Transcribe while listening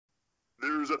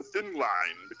there's a thin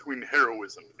line between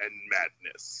heroism and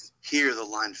madness. Here the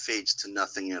line fades to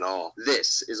nothing at all.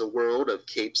 This is a world of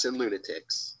capes and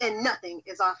lunatics. And nothing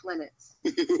is off limits.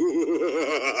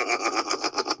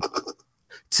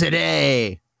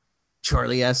 Today,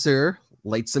 Charlie Esser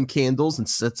lights some candles and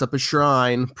sets up a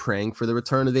shrine, praying for the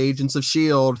return of the Agents of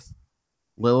S.H.I.E.L.D.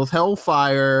 Lilith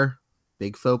Hellfire,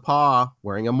 big faux pas,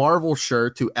 wearing a Marvel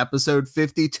shirt to episode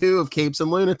 52 of Capes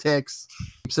and Lunatics.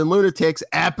 Capes and Lunatics,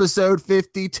 episode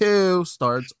 52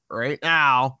 starts right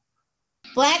now.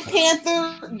 Black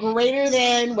Panther greater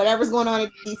than whatever's going on at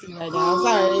DC right now.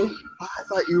 Sorry. I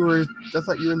thought you were in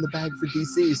the bag for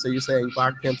DC, so you're saying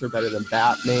Black Panther better than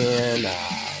Batman?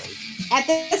 At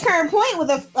this current point, with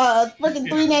a freaking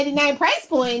 $3.99 price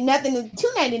point, nothing is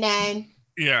 $2.99.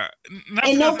 Yeah,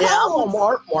 and no codes. Marvel's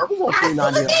all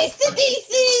 $3.99.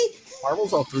 DC.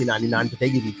 Marvel's all $3.99, but they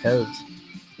give you codes.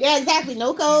 Yeah, exactly.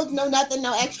 No codes, no nothing,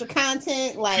 no extra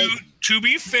content. Like to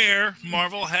be fair,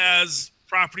 Marvel has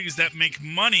properties that make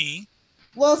money.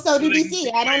 Well, so do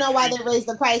DC. I don't know why they raised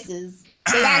the prices.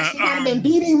 They've actually kind of been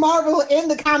beating Marvel in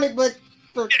the comic book.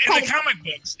 In the comic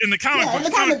books,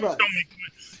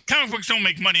 comic books don't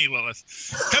make money, Lilith.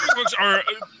 Comic books are.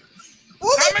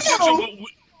 Comic books are what we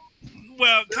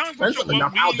they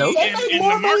make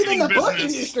more money than the book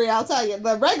industry. I'll tell you,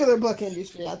 the regular book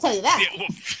industry. I'll tell you that.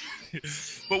 Yeah,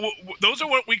 but those are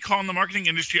what we call in the marketing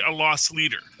industry a loss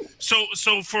leader. So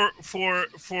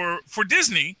for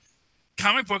Disney,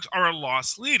 comic books are a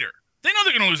loss leader. They know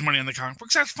they're going to lose money on the comic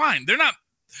books. That's fine. They're not.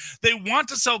 They want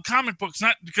to sell comic books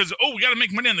not because we got to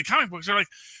make money on the comic books. They're like,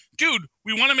 dude,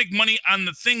 we want to make money on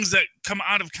the things that come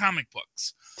out of comic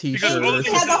books. Because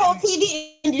they have the whole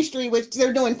TV industry, which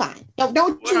they're doing fine. Don't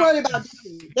you worry about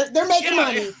Disney. They're making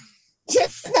money,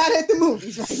 just not at the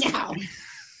movies right now.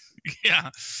 Yeah.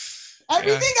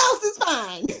 Everything else is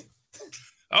fine.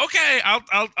 Okay,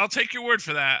 I'll take your word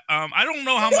for that. I don't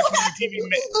know how much money TV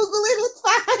makes. Google it, it's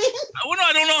fine. Well, no,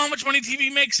 I don't know how much money TV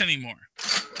makes anymore.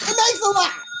 It makes a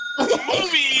lot. Okay.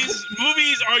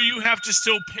 Movies are you have to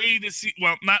still pay to see.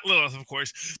 Well, not Lilith, of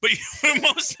course, but for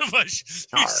most of us,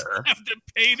 you still have to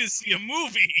pay to see a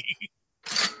movie.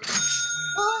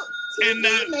 Well,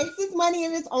 TV makes its money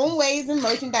in its own ways and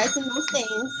merchandise and those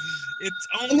things.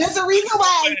 And there's a reason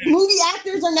why movie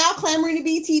actors are now clamoring to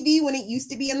be TV when it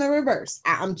used to be in the reverse.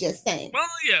 I'm just saying. Well,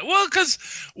 yeah. Well,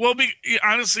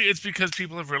 honestly, it's because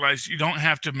people have realized you don't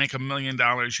have to make $1 million.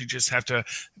 You just have to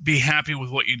be happy with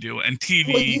what you do. And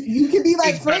TV. Well, you can be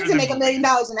like Friends and make $1 million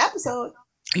an episode.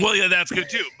 Well, yeah, that's good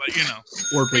too. But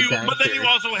or Big Bang but then you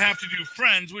also have to do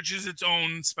Friends, which is its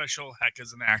own special heck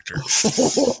as an actor.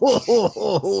 So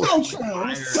true.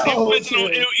 I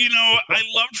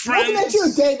loved Friends. Looking at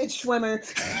you, David Schwimmer.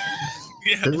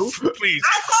 Yeah, please.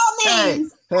 I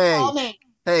call names.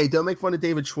 Hey, don't make fun of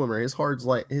David Schwimmer.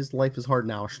 His life is hard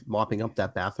now, mopping up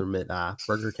that bathroom at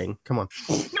Burger King. Come on.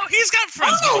 No, he's got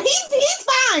friends. Oh, no, he's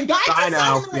fine. I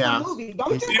know. Yeah. Movie.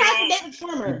 Don't you cry for David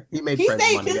Schwimmer. He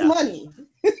saved his money.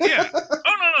 Yeah.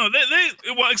 Oh no. They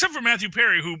except for Matthew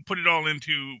Perry, who put it all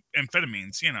into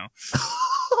amphetamines. No,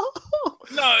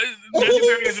 Matthew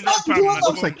Perry has a drug problem.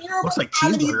 Looks like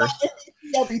cheeseburger.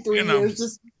 Every 3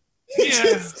 years,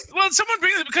 Well, someone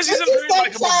brings it because he's a very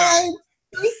likable guy.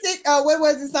 What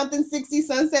was it? Something 60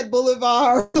 Sunset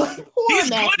Boulevard. He's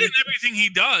good in everything he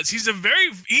does. He's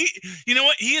you know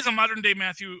what? He is a modern day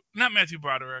not Matthew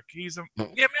Broderick.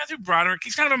 Matthew Broderick.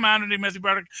 He's kind of a modern day Matthew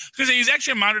Broderick because he's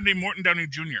actually a modern day Morton Downey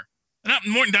Jr. Not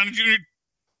Morton Downey Jr.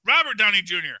 Robert Downey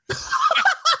Jr.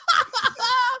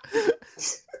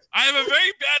 I have a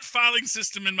very bad filing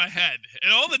system in my head,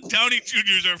 and all the Downey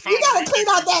Juniors are filing. You gotta clean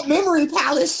out that memory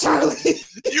palace, Charlie.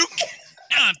 You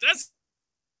can't. That's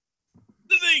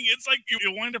the thing. It's like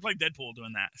you wind up like Deadpool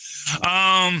doing that.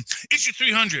 Issue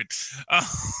 300.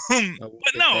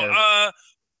 But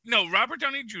no, Robert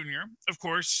Downey Jr., of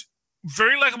course,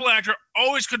 very likable actor,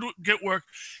 always could get work,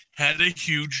 had a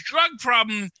huge drug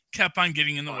problem, kept on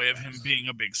getting in the way of him being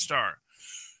a big star.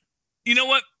 You know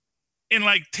what? In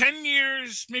like 10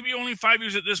 years, maybe only 5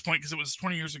 years at this point, because it was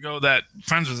 20 years ago that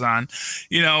Friends was on,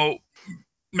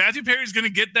 Matthew Perry's going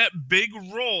to get that big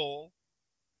role,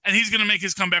 and he's going to make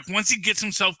his comeback once he gets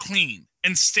himself clean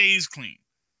and stays clean.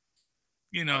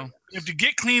 You have to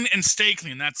get clean and stay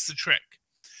clean. That's the trick.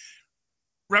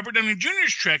 Robert Downey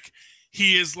Jr.'s trick,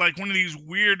 he is like one of these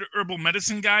weird herbal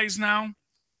medicine guys now.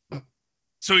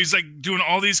 So he's like doing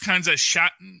all these kinds of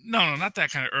no, not that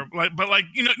kind of herb, but like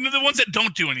the ones that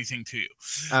don't do anything to you.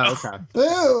 Oh, okay.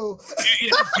 Boo.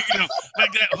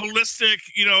 Like that holistic.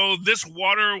 This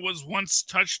water was once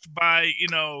touched by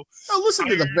Oh, listen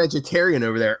to the vegetarian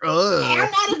over there. Ugh.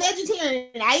 I'm not a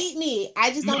vegetarian. I eat meat.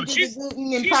 I just don't do the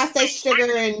gluten and processed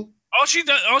sugar and All she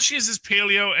does, all she is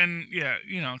paleo, and yeah,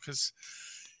 you know, because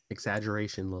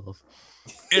exaggeration, love.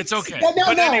 It's okay. No,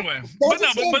 but anyway,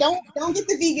 don't get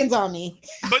the vegans on me.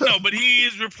 But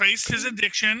he's replaced his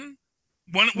addiction,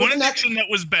 one addiction that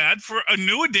was bad, for a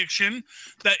new addiction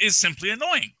that is simply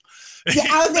annoying. Yeah,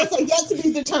 I was gonna say yet to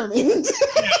be determined.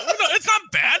 Yeah, well, no, it's not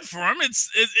bad for him.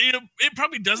 It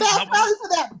probably doesn't help. Probably for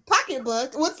that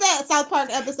pocketbook. What's that South Park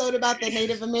episode about the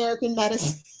Native American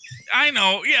medicine? I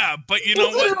know, yeah, but you know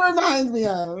what it reminds me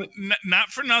of. Not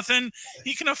for nothing,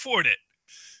 he can afford it.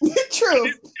 True.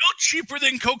 It's still cheaper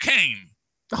than cocaine.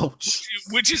 Oh,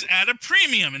 which is at a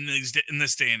premium in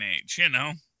this day and age, you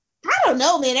know. I don't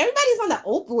know, man. Everybody's on the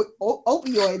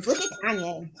opioids. Look at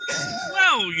Kanye.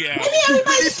 Well, yeah. Maybe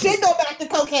everybody should go back to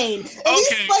cocaine. At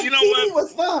least, like, you know TV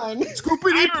was fun.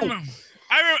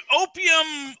 I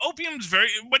remember opium's very,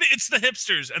 but it's the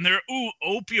hipsters, and they're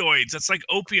opioids. That's like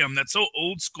opium. That's so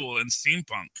old school and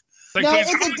steampunk. Like, no, it's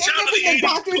a different thing. The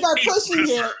doctors are pushing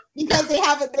it because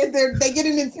they get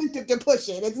an incentive to push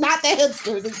it. It's not the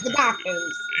hipsters; it's the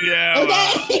doctors. Yeah.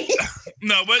 Okay.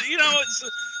 No, but you know,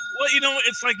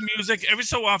 it's like music. Every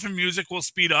so often, music will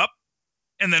speed up,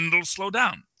 and then it'll slow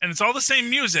down, and it's all the same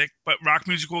music, but rock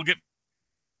music will get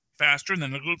faster, and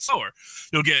then it'll go slower.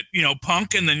 You'll get, you know,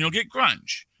 punk, and then you'll get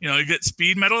grunge. You know, you get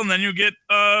speed metal, and then you'll get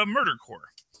murdercore.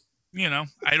 You know,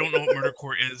 I don't know what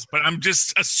murdercore is, but I'm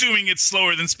just assuming it's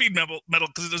slower than speed metal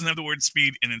because it doesn't have the word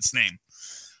speed in its name.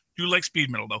 Do like speed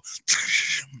metal though.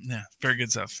 Yeah, very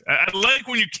good stuff. I like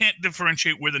when you can't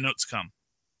differentiate where the notes come.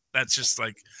 That's just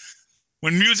like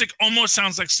when music almost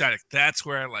sounds like static. That's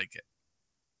where I like it.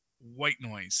 White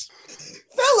noise.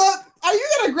 Philip, are you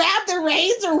gonna grab the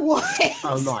reins or what?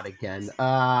 Oh, not again.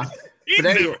 But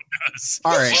anyway,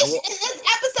 all right. It's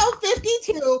episode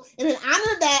 52, and in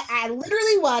honor of that, I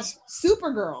literally watched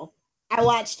Supergirl. I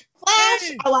watched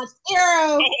Flash. I watched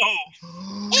Arrow.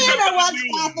 And I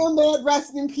watched Gotham, may it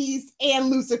rest in peace, and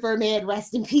Lucifer, may it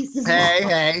rest in peace as well.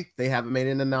 Hey, they haven't made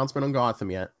an announcement on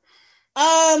Gotham yet.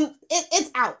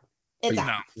 It's out. It's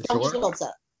out. Don't get your hopes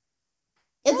up.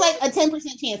 It's like a 10%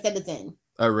 chance that it's in.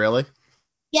 Oh, really?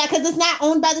 Yeah, because it's not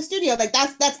owned by the studio. Like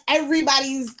that's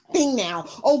everybody's thing now.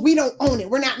 Oh, we don't own it.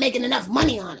 We're not making enough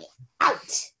money on it. Out.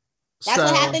 That's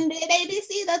what happened at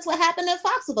ABC. That's what happened at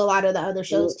Fox with a lot of the other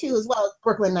shows too, as well as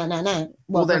Brooklyn 999.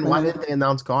 Well, then why didn't they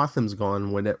announce Gotham's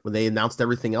gone when they announced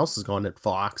everything else is gone at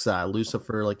Fox?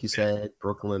 Lucifer, like you said,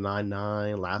 Brooklyn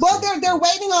 99. Well, they're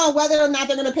waiting on whether or not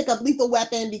they're going to pick up Lethal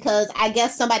Weapon because I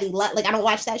guess somebody left. Like I don't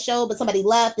watch that show, but somebody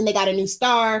left and they got a new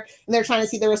star and they're trying to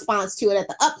see the response to it at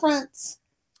the upfronts.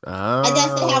 Oh. I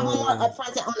guess they have one more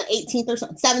upfront on the 18th or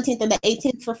 17th or the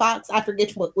 18th for Fox. I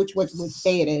forget which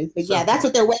day it is, but yeah, that's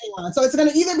what they're waiting on. So it's going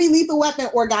to either be Lethal Weapon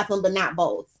or Gotham, but not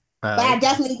both. But I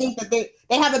definitely think that they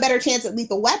have a better chance at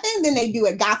Lethal Weapon than they do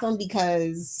at Gotham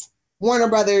because Warner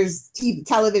Brothers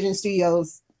television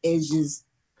studios is just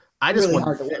really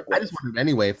hard to work with. I just wondered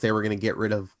anyway if they were going to get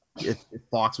rid of if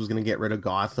Fox was going to get rid of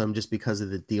Gotham just because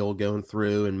of the deal going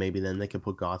through, and maybe then they could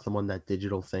put Gotham on that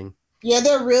digital thing. Yeah,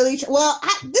 they're really this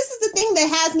is the thing that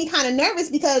has me kind of nervous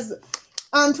because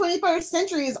 21st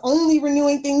Century is only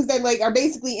renewing things that like are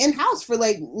basically in-house for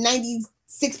like 96%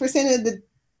 of the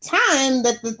time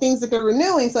that the things that they're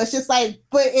renewing. So it's just like,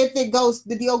 but if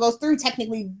the deal goes through,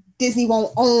 technically Disney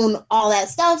won't own all that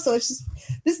stuff. So it's just,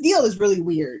 this deal is really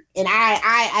weird. And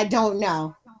I don't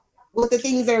know what the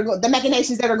things that are, the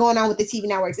machinations that are going on with the TV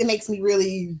networks. It makes me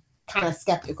really kind of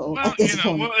skeptical. Well,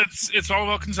 it's all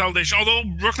about consolidation. Although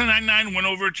Brooklyn Nine-Nine went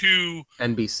over to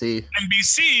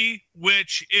NBC,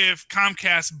 which if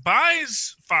Comcast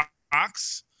buys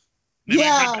Fox,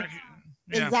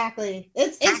 exactly.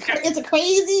 It's a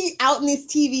crazy out in this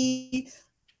TV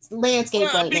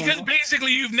landscape right now. Because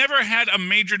basically, you've never had a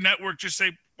major network just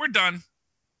say we're done.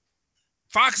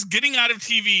 Fox getting out of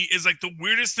TV is like the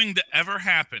weirdest thing to ever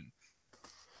happen.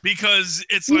 Because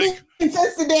it's like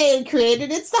since the day it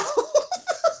created itself.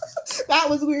 That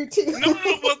was weird too. No.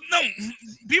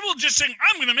 People just saying,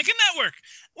 "I'm going to make a network.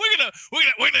 We're gonna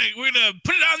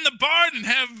put it on the barn and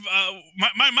have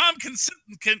my mom can sew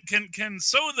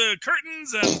the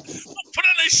curtains and we'll put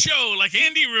on a show like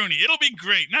Andy Rooney. It'll be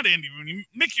great. Not Andy Rooney,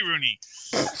 Mickey Rooney."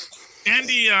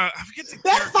 Andy, I forget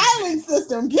that filing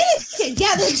system. Get it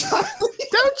together, Charlie.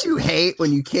 Don't you hate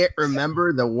when you can't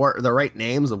remember the right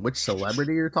names of which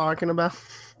celebrity you're talking about?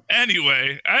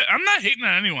 Anyway, I'm not hating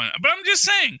on anyone, but I'm just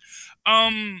saying,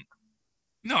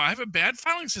 no, I have a bad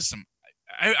filing system.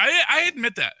 I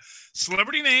admit that.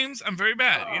 Celebrity names, I'm very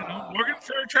bad. You know, Morgan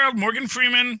Fairchild, Morgan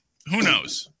Freeman, who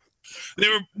knows?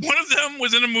 One of them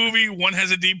was in a movie. One has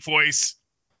a deep voice.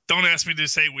 Don't ask me to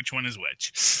say which one is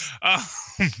which.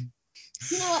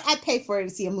 You know what? I'd pay for it to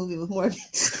see a movie with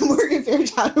Morgan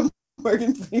Fairchild and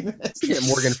Morgan Freeman. Let's get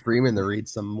Morgan Freeman to read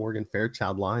some Morgan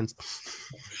Fairchild lines.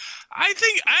 I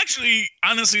think, actually,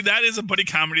 honestly, that is a buddy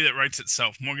comedy that writes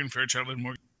itself. Morgan Fairchild and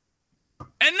Morgan.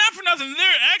 And not for nothing,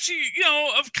 they're actually,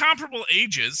 of comparable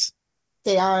ages.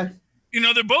 They are.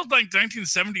 They're both like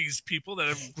 1970s people that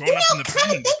have grown up in the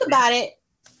kind of think about it.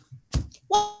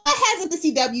 Why hasn't the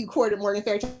CW courted Morgan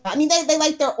Fairchild? I mean, they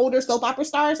like their older soap opera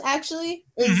stars, actually,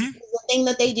 is the thing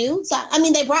that they do. So, I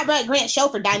mean, they brought back Grant Show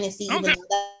for Dynasty, even though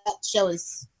that show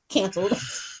is canceled.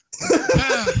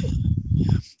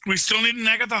 We still need an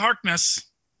Agatha Harkness.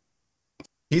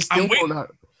 He's still going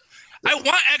out. I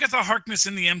want Agatha Harkness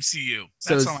in the MCU.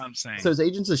 That's all I'm saying. So is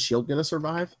Agents of S.H.I.E.L.D. going to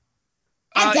survive?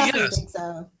 I definitely think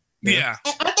so. Yeah.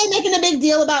 Aren't they making a big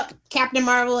deal about Captain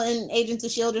Marvel and Agents of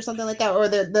S.H.I.E.L.D. or something like that? Or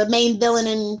the main villain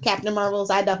in Captain Marvel's?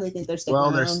 I definitely think they're sticking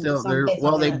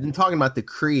around. They've been talking about the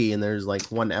Kree, and there's like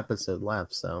one episode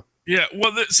left, so. Yeah,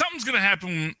 well, something's going to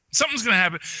happen. Something's going to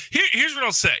happen. Here's what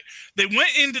I'll say. They went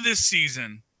into this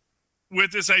season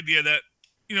with this idea that,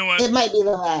 you know what? It might be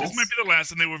the last. This might be the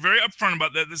last, and they were very upfront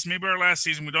about that. This may be our last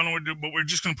season. We don't know what to do, but we're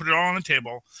just going to put it all on the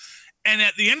table. And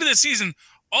at the end of the season,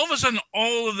 all of a sudden,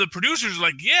 all of the producers are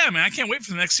like, yeah, man, I can't wait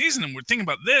for the next season. And we're thinking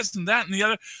about this and that and the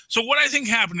other. So what I think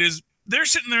happened is they're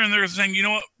sitting there and they're saying, you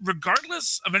know what?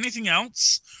 Regardless of anything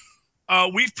else,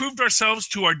 we've proved ourselves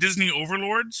to our Disney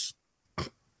overlords.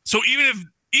 So even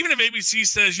if ABC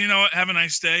says, you know what, have a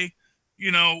nice day,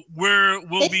 we'll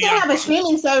they be. They still have a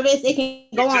streaming service. It can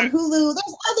go on Hulu.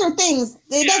 There's other things.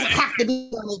 It doesn't have to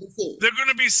be on ABC. They're going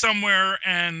to be somewhere,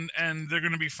 and they're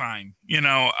going to be fine. And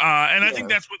I think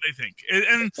that's what they think.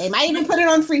 And they might even put it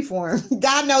on Freeform.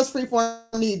 God knows Freeform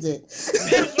needs it.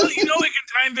 Yeah, well, it can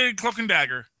tie into Cloak and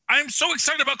Dagger. I'm so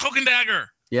excited about Cloak and Dagger.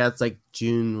 Yeah, it's like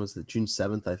June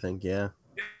 7th, I think. Yeah.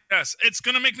 Yes, it's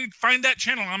going to make me find that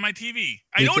channel on my TV.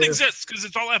 I know it exists because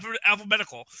it's all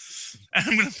alphabetical. And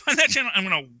I'm going to find that channel. I'm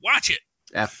going to watch it.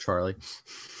 F Charlie.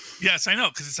 Yes, I know,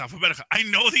 because it's alphabetical. I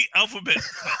know the alphabet.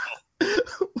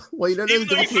 Well, you don't know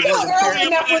early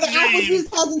enough where the apple juice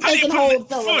hasn't taken hold,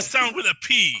 Phil. First sound with a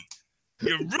P.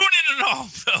 You're ruining it all,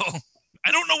 Phil.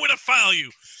 I don't know where to file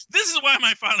you. This is why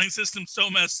my filing system's so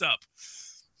messed up.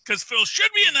 Because Phil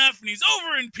should be an F and he's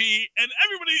over in P, and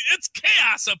everybody, it's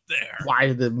chaos up there. Why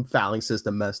is the filing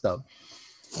system messed up?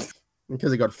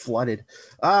 Because it got flooded.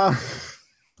 But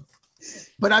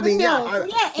I mean,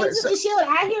 Agents of S.H.I.E.L.D.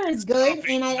 I hear it's good,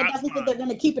 and I definitely think they're going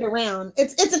to keep it around.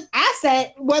 It's an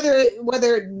asset, whether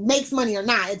it makes money or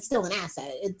not. It's still an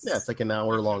asset. It's like an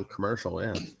hour-long commercial,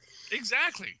 yeah.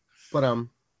 Exactly. But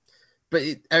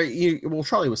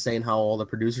Charlie was saying how all the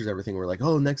producers, everything were like,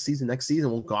 oh, next season.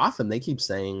 Well, Gotham, they keep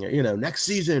saying, next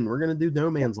season we're gonna do No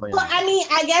Man's Land. Well, I mean,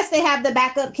 I guess they have the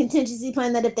backup contingency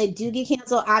plan that if they do get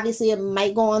canceled, obviously it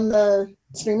might go on the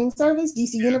streaming service,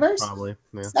 DC Universe. Probably.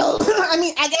 Yeah. So, I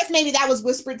mean, I guess maybe that was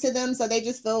whispered to them, so they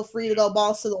just feel free to go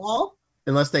balls to the wall.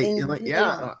 Unless if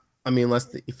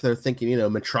they're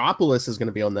thinking, Metropolis is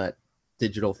gonna be on that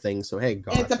digital thing, so hey,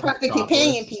 it's a perfect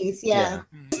companion piece. Yeah.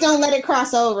 Just don't let it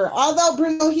cross over. Although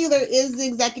Bruno Hewler is the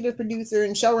executive producer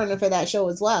and showrunner for that show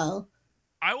as well.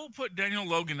 I will put Daniel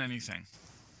Logue in anything.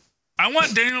 I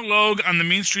want Daniel Logue on the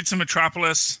mean streets of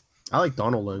Metropolis. I like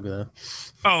Donald Logue though.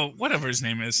 Oh, whatever his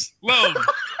name is, Logue,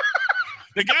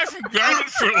 the guy from Grounded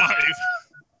for Life.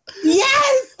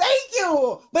 Yes, thank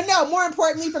you. But no, more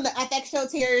importantly, from the FX show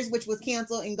Tears, which was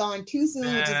canceled and gone too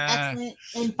soon, which is excellent,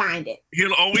 and find it.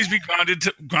 He'll always be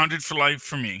grounded for life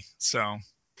for me. So,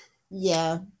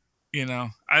 yeah,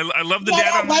 I love the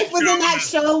dad. Life was in that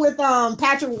show with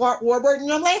Patrick Warburton,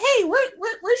 and I'm like, hey,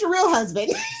 where's your real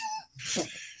husband?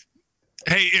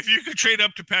 Hey, if you could trade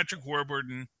up to Patrick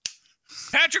Warburton.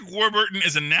 Patrick Warburton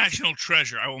is a national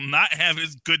treasure. I will not have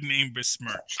his good name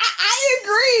besmirched. I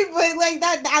agree, but like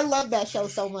that, I love that show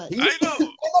so much. I know.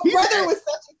 My brother was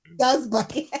such a dust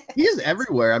bucket. He is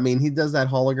everywhere. I mean, he does that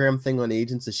hologram thing on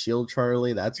Agents of S.H.I.E.L.D.,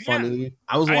 Charlie. That's funny. Yeah,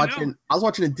 I was watching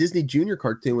a Disney Junior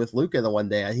cartoon with Luca the one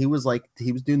day. He was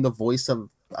doing the voice of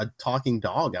a talking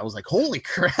dog. I was like, holy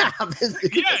crap. He's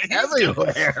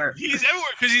everywhere. He's everywhere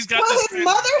because he's got his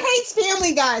mother hates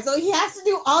Family Guy, so he has to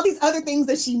do all these other things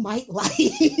that she might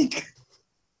like.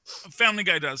 Family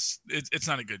Guy does. It's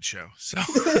not a good show. So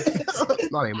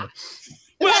not anymore.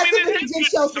 Well, it's a good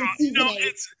show from season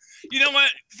 8. You know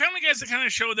what? Family Guy is the kind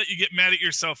of show that you get mad at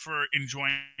yourself for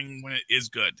enjoying when it is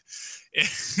good.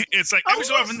 It's like every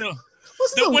so often though.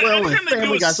 What's the well with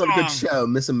Family Guy's on a good show?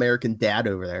 Miss American Dad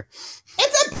over there.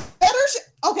 It's a better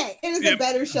show. Okay, it is a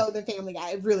better show than Family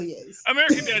Guy. It really is.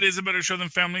 American Dad is a better show than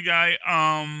Family Guy.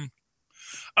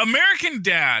 American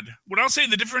Dad. What I'll say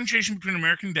the differentiation between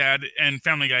American Dad and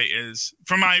Family Guy is,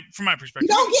 from my perspective, you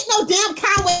don't get no damn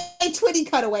Conway Twitty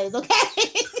cutaways, okay?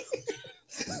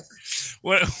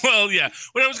 Well, yeah.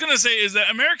 What I was gonna say is that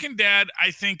American Dad,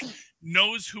 I think,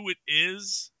 knows who it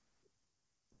is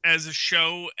as a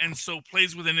show, and so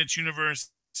plays within its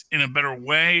universe in a better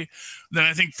way than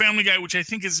I think Family Guy, which I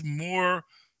think is more.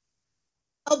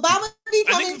 Obama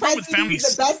becoming president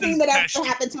is the best thing that ever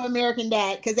happened to American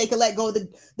Dad because they could let go of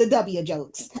the W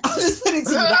jokes. I'll just put it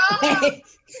to you that way.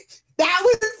 That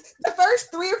was the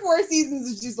first 3 or 4 seasons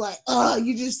is just like,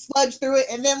 you just sludge through it,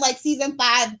 and then like season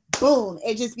 5, boom,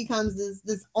 it just becomes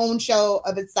this own show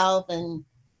of itself, and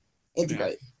it's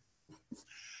great.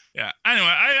 Yeah. Anyway,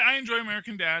 I enjoy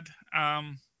American Dad.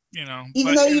 You know,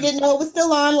 even though you didn't know it was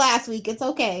still on last week, it's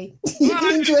okay. You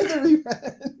can enjoy the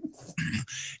reruns.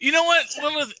 You know what,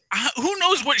 Lilith? Who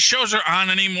knows what shows are on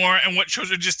anymore and what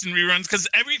shows are just in reruns? Because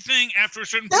everything after a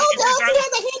certain point,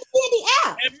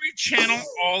 every channel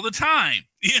all the time.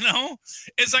 You know,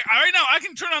 it's like right now I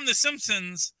can turn on The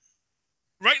Simpsons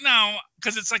right now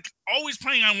because it's like always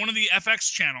playing on one of the FX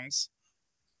channels,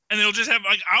 and they'll just have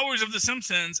like hours of The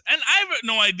Simpsons, and I have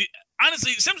no idea.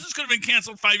 Honestly, Simpsons could have been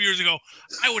canceled 5 years ago.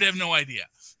 I would have no idea.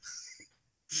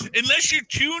 Unless you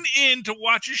tune in to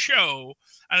watch a show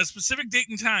at a specific date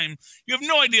and time, you have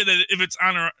no idea that if it's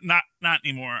on or not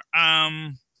anymore.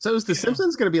 So is The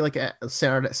Simpsons going to be like a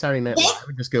Saturday Night Live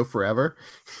and just go forever?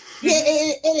 Yeah,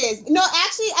 it is. No,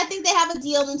 actually, I think they have a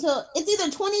deal until it's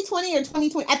either 2020 or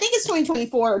 2020. I think it's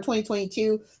 2024 or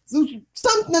 2022,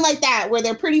 something like that, where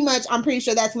they're pretty much. I'm pretty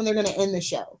sure that's when they're going to end the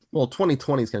show. Well,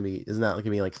 2020 is going to be. Isn't that going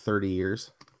to be like 30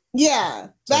 years? Yeah,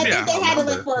 but I think they had it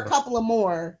like for a couple of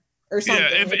more. Or something.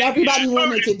 Yeah, if everybody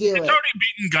wanted to do it. It's already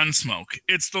beaten Gunsmoke.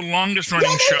 It's the longest running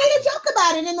show. Yeah, they made a joke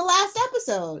about it in the last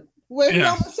episode where he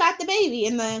almost shot the baby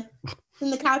in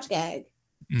the couch gag.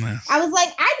 Yeah. I was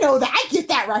like, I know that. I get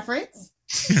that reference.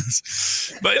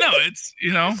 But no, it's,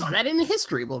 you know. I saw that in the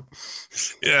history book.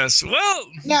 Yes, well.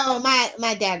 No,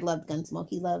 my dad loved Gunsmoke.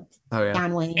 He loved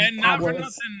John Wayne. And not for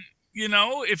nothing, you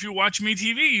know, if you watch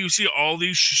MeTV, you see all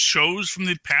these shows from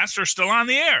the past are still on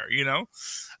the air, you know.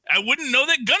 I wouldn't know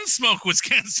that Gunsmoke was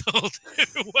canceled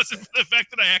if it wasn't for the fact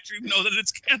that I actually know that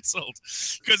it's canceled.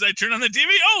 Because I turn on the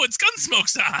TV, it's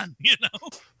Gunsmoke's on, you know?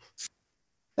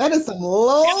 That is some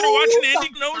low. Kids are watching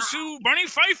Andy knows who Barney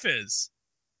Fife is.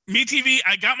 MeTV,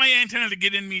 I got my antenna to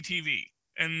get in MeTV.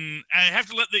 And I have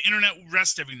to let the internet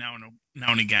rest every now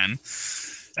and again.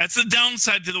 That's the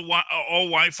downside to the all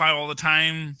Wi-Fi all the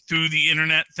time through the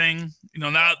internet thing. You know,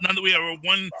 now that we have a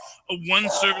one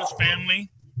service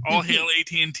family. All hail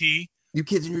AT&T. You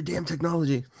kids and your damn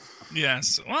technology.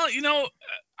 Yes. Well, you know,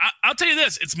 I'll tell you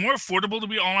this: it's more affordable to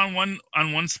be all on one.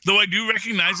 Though I do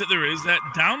recognize that there is that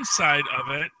downside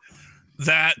of it.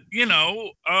 That, you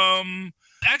know,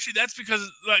 actually, that's because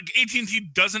like AT&T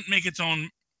doesn't make its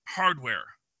own hardware.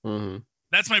 Mm-hmm.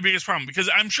 That's my biggest problem, because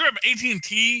I'm sure if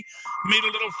AT&T made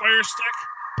a little Fire Stick,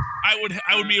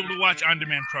 I would be able to watch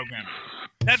on-demand programming.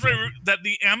 That's right. That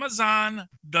the Amazon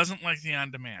doesn't like the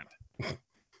on-demand.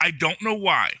 I don't know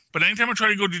why, but anytime I try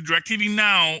to go to DirecTV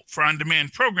Now for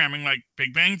on-demand programming like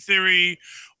Big Bang Theory,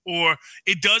 or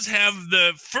it does have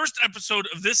the first episode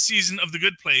of this season of The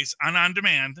Good Place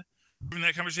on-demand in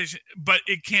that conversation, but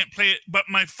it can't play it, but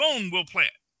my phone will play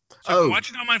it. So I can watch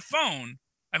it on my phone.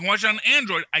 I can watch it on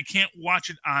Android. I can't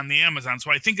watch it on the Amazon. So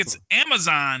I think it's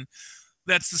Amazon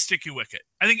that's the sticky wicket.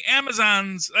 I think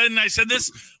Amazon's, and I said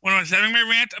this when I was having my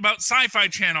rant about Sci-Fi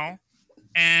Channel,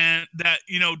 and that,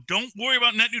 you know, don't worry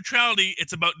about net neutrality.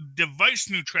 It's about device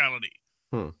neutrality.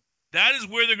 That is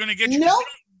where they're going to get you. Nope. You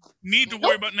don't need to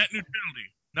worry about net neutrality.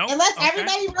 No, unless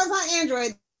everybody runs on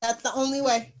Android. That's the only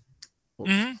way.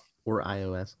 Mm-hmm. Or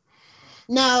iOS.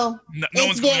 No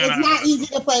it's not easy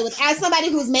to play with. As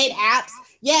somebody who's made apps,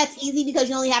 yeah, it's easy because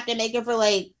you only have to make it for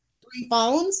like 3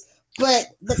 phones. But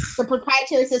the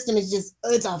proprietary system is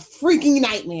it's a freaking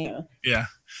nightmare. Yeah.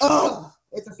 Oh,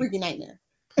 it's a freaking nightmare.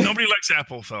 Nobody likes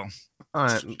Apple, Phil. No, a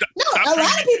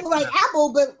lot of people like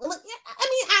Apple, but I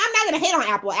mean, I'm not gonna hate on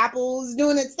Apple. Apple's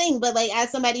doing its thing, but like as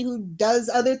somebody who does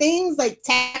other things, like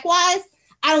tech-wise,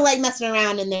 I don't like messing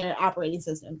around in their operating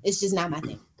system. It's just not my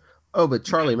thing. Oh, but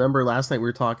Charlie, remember last night we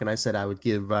were talking? I said I would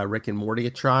give Rick and Morty a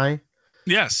try.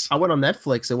 Yes. I went on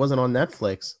Netflix. It wasn't on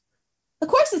Netflix. Of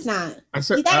course, it's not. I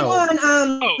said, you got on.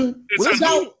 It's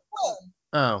on.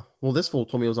 Oh, well, this fool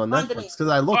told me it was on Netflix because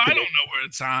I looked. I don't know where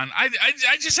it's on. I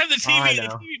just have the TV. The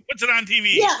TV puts it on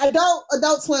TV. Yeah,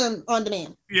 Adult Swim on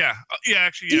demand. Yeah,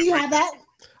 actually. Do you right. have that?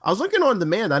 I was looking on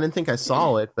demand. I didn't think I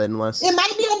saw it, but unless it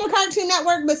might be under Cartoon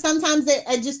Network, but sometimes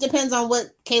it just depends on what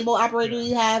cable operator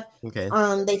you have. Okay.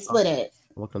 They split it.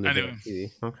 Welcome to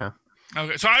TV. Okay.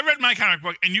 Okay, so I read my comic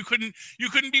book, and you couldn't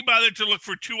be bothered to look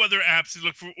for 2 other apps to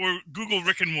look for, or Google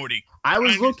Rick and Morty. I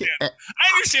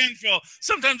understand, Phil.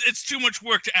 Sometimes it's too much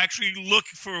work to actually look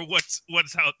for what's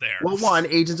out there. Well, 1,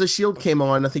 Agents of S.H.I.E.L.D. came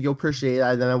on. I think you'll appreciate it.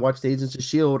 And then I watched Agents of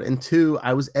S.H.I.E.L.D. And 2,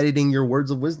 I was editing your words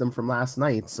of wisdom from last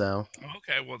night. So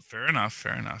okay, well, fair enough.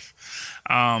 So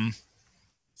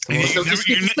you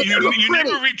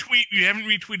never retweet. You haven't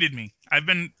retweeted me. I've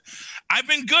been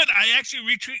good. I actually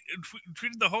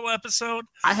retweeted the whole episode.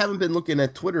 I haven't been looking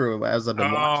at Twitter as I've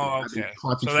been watching. Okay.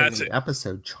 So that's the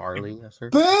episode, Charlie. Yes,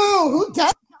 sir. Boo! Who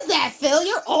does that, Phil?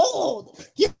 You're old.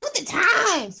 Get with the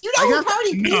times. You know who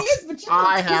Cardi B is, but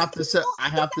I have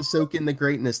to soak in the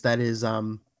greatness that is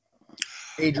Adrian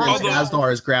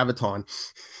Asdar's Graviton.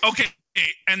 Okay.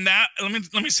 And that let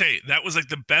me say that was like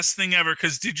the best thing ever,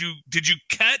 because did you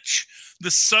catch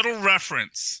the subtle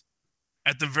reference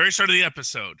at the very start of the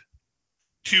episode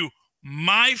to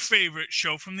my favorite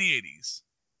show from the 80s,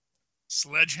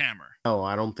 Sledgehammer? Oh,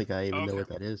 I don't think I even know what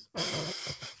that is.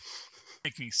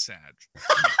 Make me sad.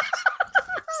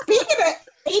 Speaking of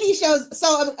 80 shows,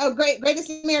 so Greatest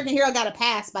American Hero got a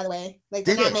pass, by the way. Like,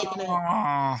 they're not making it.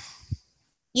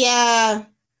 Yeah.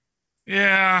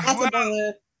 That's a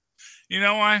bummer. You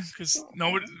know why? Because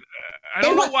nobody. I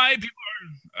don't know why people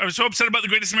are so upset about the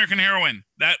Greatest American Heroine.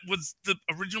 That was the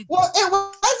original. Well, it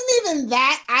wasn't even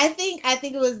that. I think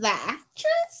it was the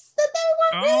actress that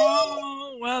they were.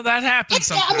 Oh, well, that happens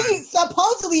sometimes. I mean,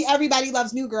 supposedly everybody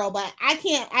loves New Girl, but I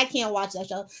can't watch that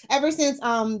show ever since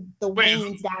the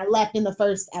Waynes guy left in the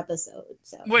first episode.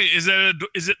 So wait, is it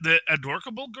the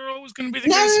adorkable girl who's going to be the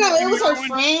No, it was her heroine?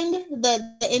 friend,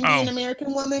 the Indian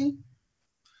American woman.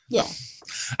 Yeah.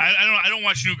 I don't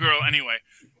watch New Girl anyway.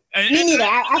 Me neither.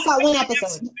 I saw one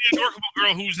episode. The adorkable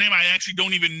girl whose name I actually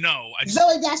don't even know.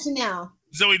 Zoe Deschanel.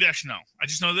 I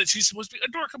just know that she's supposed to be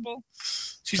adorkable.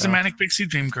 She's a manic pixie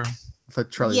dream girl. I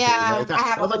thought Charlie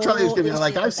was going to be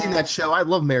like, I've seen that show. I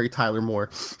love Mary Tyler Moore.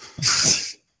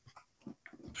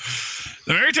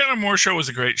 The Mary Tyler Moore show was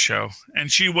a great show, and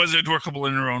she was adorkable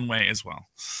in her own way as well.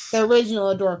 The original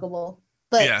adorkable,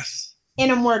 but yes,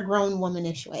 in a more grown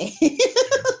womanish way.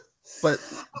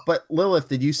 But Lilith,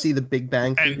 did you see the Big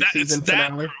Bang Theory season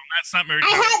finale? That's not Mary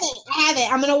Tyler. I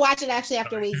haven't. I'm gonna watch it actually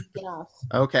after we get off.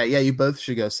 Okay, yeah, you both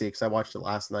should go see it because I watched it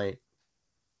last night.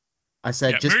 I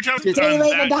said just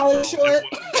 $1 short.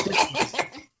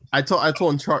 I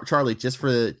told Charlie just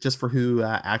for who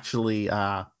actually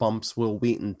bumps Will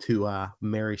Wheaton to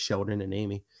marry Sheldon and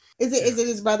Amy. Is it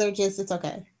his brother? It's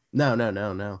okay.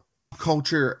 No.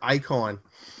 Culture icon.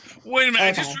 Wait a minute!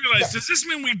 I just realized. Does this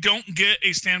mean we don't get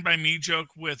a Stand By Me joke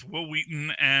with Will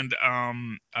Wheaton and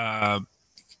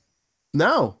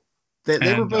No,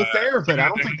 they were both there, but I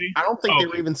don't think they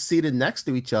were even seated next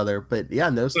to each other. But yeah,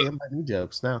 no Stand By Me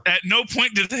jokes. No. At no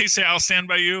point did they say "I'll stand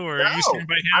by you" or "You stand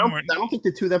by him." I don't think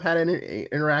the two of them had any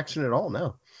interaction at all.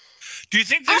 No. Do you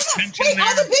think there's tension there?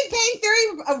 Are the Big Bang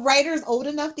Theory writers old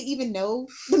enough to even know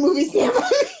the movie Stand By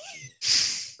Me?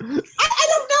 I don't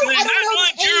know. I don't know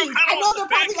their age. I know they're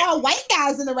probably all white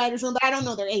guys in the writers' room, but I don't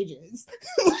know their ages.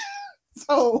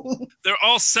 So they're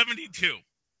all 72.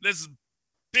 This is a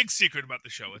big secret about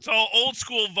the show. It's all old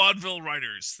school vaudeville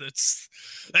writers.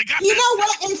 They got. You know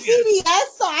what? In CBS,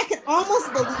 so I can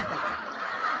almost believe that.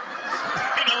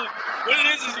 You know what it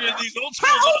is you're these old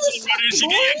school vaudeville writers. You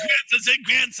get your grandson, say,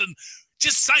 grandson,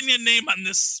 just sign your name on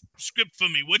this script for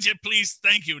me, would you please?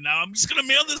 Thank you. Now I'm just gonna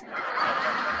mail this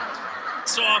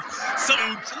off, so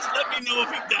just let me know if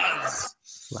he does.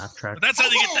 Laugh track. But that's how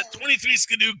they get that 23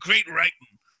 skidoo great writing.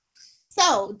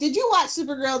 So, did you watch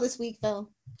Supergirl this week, Phil?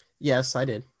 Yes, I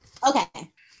did. Okay.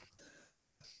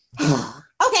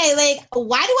 Okay, like,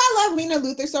 why do I love Lena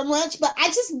Luthor so much? But I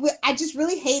just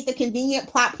really hate the convenient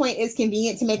plot point is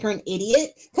convenient to make her an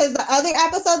idiot. Because the other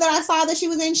episode that I saw that she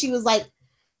was in, she was like,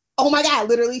 oh my God,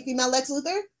 literally female Lex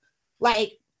Luthor?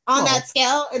 Like, on that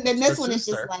scale. And then this one is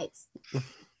just like...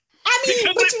 I mean,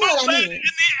 because but you know what I mean. Lead in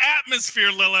the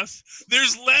atmosphere, Lilith.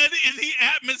 There's lead in the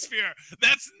atmosphere.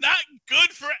 That's not good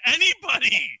for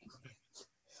anybody.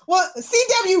 Well,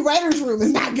 CW writers' room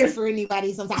is not good for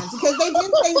anybody sometimes because they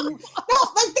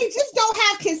just don't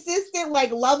have consistent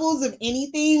like levels of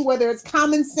anything, whether it's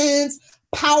common sense,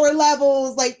 power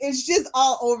levels. Like it's just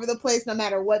all over the place, no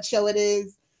matter what show it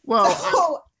is. Well,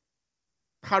 so,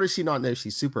 how does she not know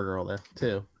she's Supergirl though?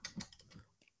 Too.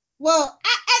 Well,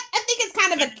 I think it's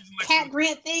kind of a Cat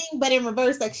Grant thing, but in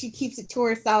reverse, like she keeps it to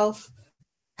herself.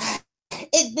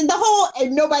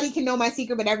 Nobody can know my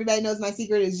secret, but everybody knows my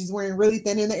secret is just wearing really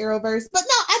thin in the Arrowverse. But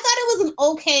no, I thought it was an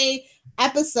okay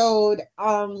episode.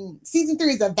 Season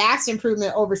 3 is a vast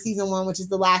improvement over season 1, which is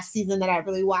the last season that I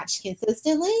really watched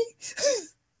consistently.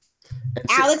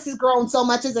 Alex has grown so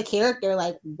much as a character,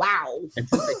 like wow. And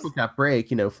since they took that break,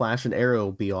 you know, Flash and Arrow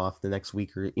will be off the next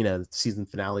week, or you know, the season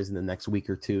finales in the next week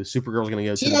or two. Supergirl's gonna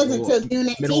go. She goes until June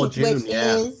 18th, middle of June, which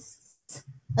is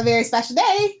a very special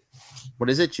day. What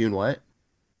is it? June what?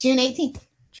 June 18th.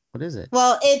 What is it?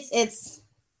 Well, it's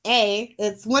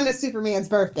one of Superman's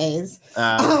birthdays.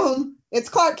 It's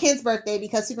Clark Kent's birthday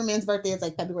because Superman's birthday is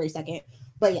like February 2nd.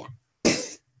 But yeah.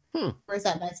 Or is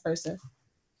that vice versa?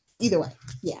 Either way,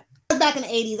 yeah. Back in the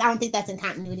 80s, I don't think that's in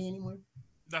continuity anymore.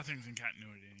 Nothing's in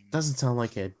continuity anymore. Doesn't sound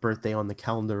like a birthday on the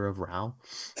calendar of Rao.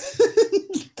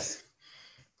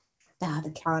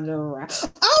 The calendar of Rao.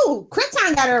 Oh,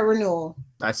 Krypton got a renewal.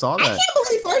 I saw that. I can't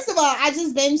believe, first of all, I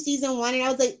just binged season 1 and I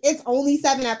was like, it's only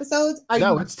 7 episodes?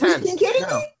 It's 10. Kidding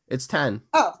me? It's 10.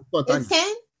 Oh, it's 10?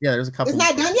 Yeah, there's a couple. It's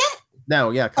not done yet?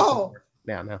 No, yeah. Oh.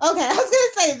 Yeah, no. Okay, I was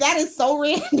gonna say that is so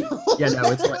random. Yeah,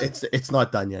 no, it's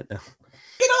not done yet. No.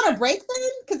 Get on a break then?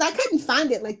 Because I couldn't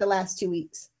find it like the last 2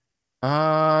 weeks.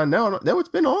 No, it's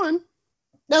been on.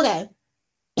 Okay.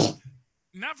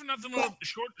 Not for nothing,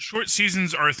 short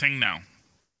seasons are a thing now.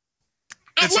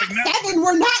 It's like 7.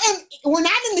 We're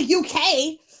not in the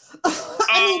UK.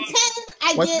 I mean, 10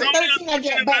 I get, 13 I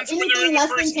get, but anything less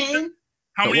than 10.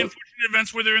 How many unfortunate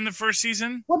events were there in the first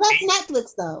season? Well, that's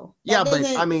Netflix though. Yeah, but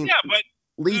I mean,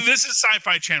 this is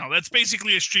Sci-Fi Channel. That's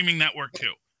basically a streaming network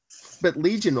too. But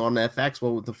Legion on FX,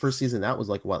 well, the first season that was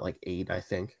like 8, I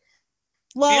think.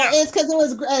 Well, it's because it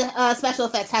was special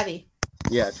effects heavy.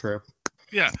 Yeah, true.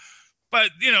 Yeah, but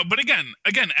again,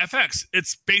 FX,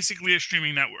 it's basically a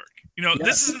streaming network. You know,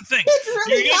 this is the thing. It's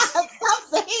really not. Stop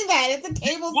saying that. It's a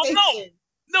cable station.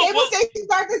 No, cable stations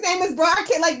aren't the same as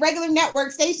broadcast, like regular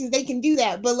network stations. They can do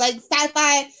that, but like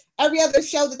sci-fi, every other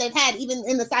show that they've had, even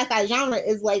in the sci-fi genre,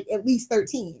 is like at least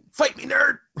 13. Fight me,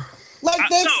 nerd. Like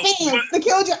The Expanse, The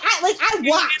Killjoy. I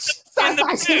watched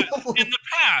sci-fi shows in the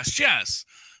past. Yes,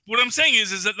 what I'm saying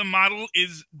is that the model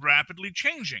is rapidly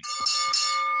changing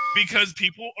because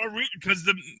people are because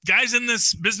the guys in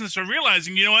this business are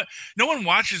realizing, you know what? No one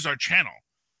watches our channel.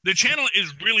 The channel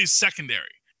is really secondary.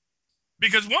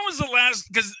 Because when was the last?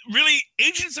 Because really,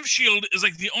 Agents of S.H.I.E.L.D. is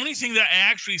like the only thing that I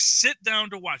actually sit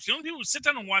down to watch. The only people who sit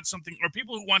down and watch something are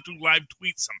people who want to live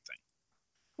tweet something.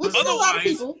 Which is a lot of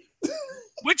people.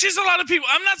 Which is a lot of people.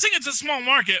 I'm not saying it's a small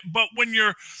market, but when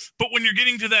you're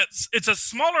getting to that, it's a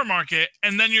smaller market,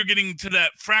 and then you're getting to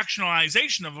that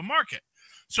fractionalization of a market.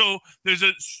 So there's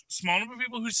a small number of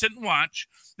people who sit and watch.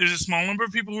 There's a small number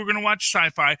of people who are going to watch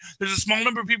sci-fi. There's a small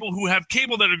number of people who have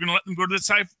cable that are going to let them go to the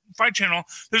sci-fi channel.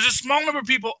 There's a small number of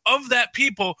people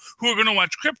who are going to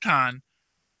watch Krypton.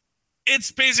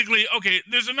 It's basically, okay,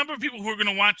 there's a number of people who are going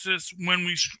to watch this when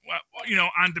we,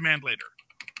 on demand later.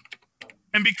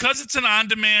 And because it's an on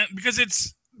demand, because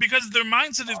their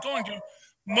mindset is going to,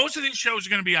 most of these shows are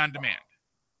going to be on demand.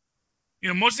 You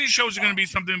know, most of these shows are going to be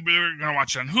something we're going to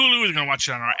watch it on Hulu. They're going to watch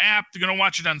it on our app. They're going to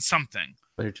watch it on something.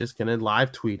 They're just going to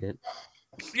live tweet it.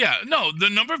 Yeah, no, the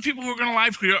number of people who are going to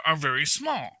live tweet it are very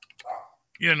small.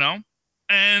 You know,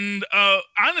 and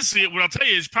honestly, what I'll tell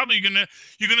you is probably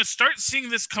you're gonna start seeing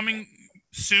this coming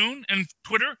soon. And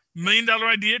Twitter, $1 million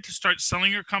idea to start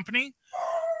selling your company.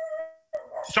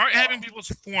 Start having people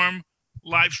form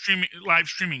live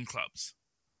streaming clubs.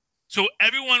 So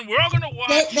everyone, we're all going to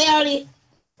watch.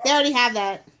 They already have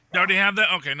that. They already have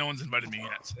that? Okay, no one's invited me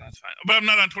yet, so that's fine. But I'm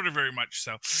not on Twitter very much,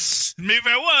 so maybe if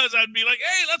I was, I'd be like,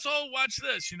 hey, let's all watch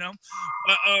this, you know?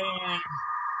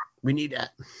 We need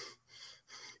that.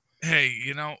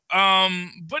 Hey,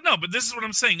 but this is what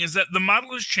I'm saying, is that the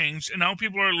model has changed, and now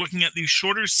people are looking at these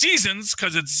shorter seasons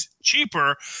because it's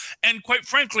cheaper, and quite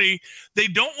frankly, they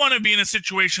don't want to be in a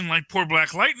situation like poor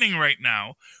Black Lightning right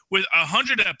now with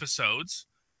 100 episodes,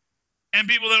 and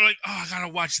people that are like, oh, I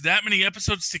gotta watch that many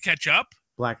episodes to catch up.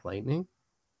 Black Lightning?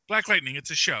 Black Lightning,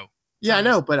 it's a show. Yeah, I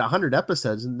know, but 100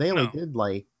 episodes, and they only did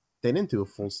they didn't do a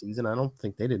full season. I don't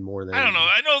think they did more than. I don't know.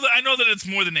 I know that it's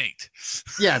more than 8.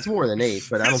 Yeah, it's more than 8,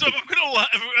 but I don't. So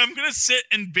if I'm gonna sit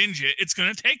and binge it, it's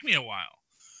gonna take me a while.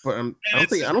 But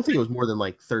I don't think it was more than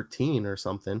 13 or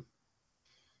something.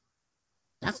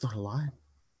 That's not a lot.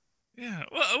 Yeah,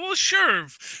 well, sure.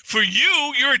 For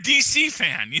you, you're a DC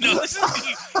fan. You know, this is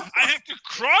I have to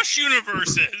cross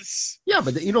universes. Yeah,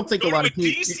 but you don't think a lot of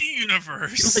people DC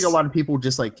universe. You don't think a lot of people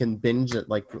just can binge at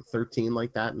 13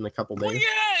 like that in a couple days? Well,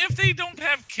 yeah, if they don't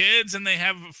have kids and they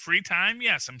have free time,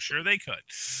 yes, I'm sure they could.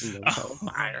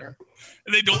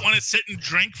 They don't want to sit and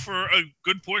drink for a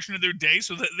good portion of their day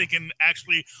so that they can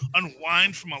actually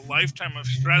unwind from a lifetime of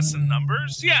stress and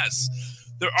numbers. Yes.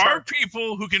 There are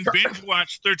people who can binge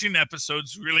watch 13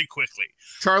 episodes really quickly.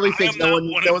 Charlie thinks no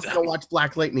one's going to watch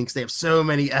Black Lightning because they have so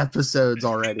many episodes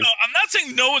already. No, I'm not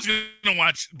saying no one's going to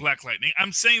watch Black Lightning.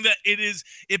 I'm saying that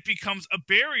it becomes a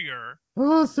barrier.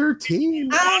 Oh, 13. You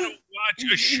want to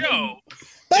watch a show.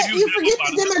 But you forget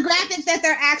the demographics that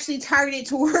they're actually targeted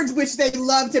towards, which they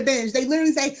love to binge. They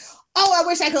literally say, "Oh, I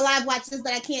wish I could live watch this,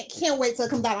 but I can't wait till it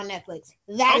comes out on Netflix."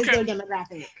 That is their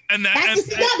demographic. And that's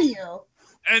the CW.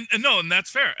 And that's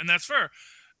fair.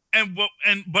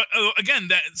 But again,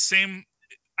 that same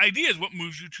idea is what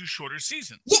moves you to shorter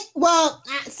seasons. Yeah, well,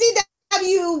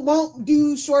 CW won't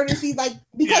do shorter seasons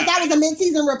because that was a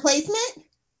mid-season replacement.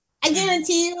 I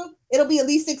guarantee you, it'll be at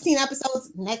least 16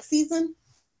 episodes next season.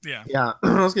 Yeah. Yeah.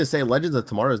 I was gonna say Legends of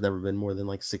Tomorrow's never been more than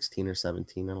like 16 or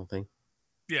 17, I don't think.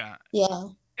 Yeah. Yeah.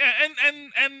 Yeah,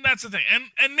 and that's the thing.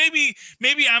 And maybe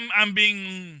I'm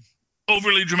being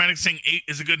overly dramatic saying 8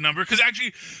 is a good number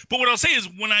but what I'll say is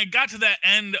when I got to that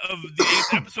end of the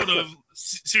 8th episode of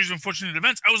Series of Unfortunate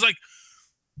Events, I was like,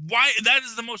 why? That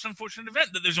is the most unfortunate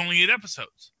event that there's only 8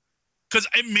 episodes, because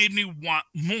it made me want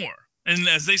more. And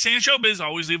as they say in showbiz,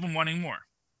 always leave them wanting more.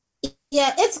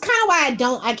 Yeah, it's kind of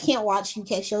why I can't watch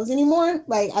UK shows anymore.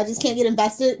 Like, I just can't get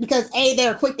invested because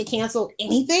they're quick to cancel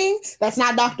anything that's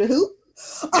not Doctor Who.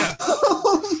 Yeah.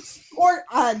 Or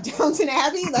Downton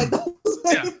Abbey,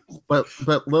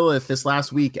 But Lilith, this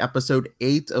last week, episode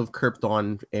 8 of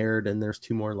Krypton aired, and there's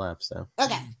 2 more left. So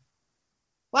okay.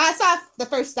 Well, I saw the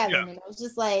first 7, and I was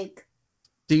just like,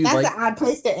 "That's an odd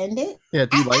place to end it." Yeah,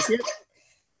 do you like it?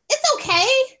 It's okay.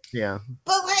 Yeah,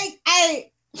 but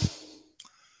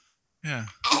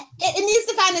it needs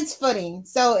to find its footing.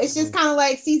 So it's just kind of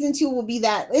like season 2 will be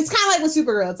that. It's kind of like with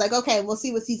Supergirl. It's like, okay, we'll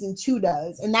see what season 2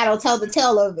 does, and that'll tell the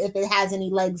tale of if it has any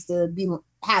legs to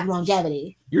have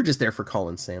longevity. You're just there for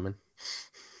Colin Salmon.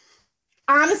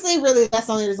 Honestly, really, that's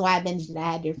the only reason why I binged it.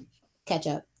 I had to catch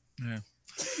up. Yeah.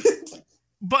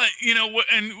 But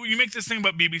and you make this thing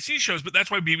about BBC shows, but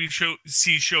that's why BBC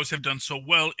shows have done so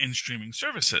well in streaming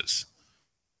services.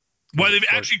 Why they've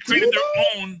actually created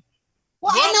their own.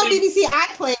 Well, I know BBC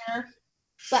iPlayer,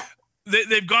 but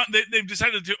they've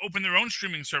decided to open their own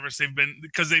streaming service.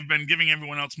 Because they've been giving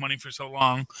everyone else money for so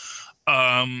long.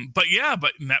 But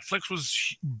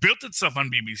Netflix built itself on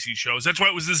BBC shows. That's why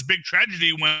it was this big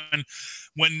tragedy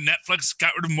when Netflix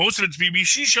got rid of most of its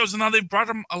BBC shows, and now they've brought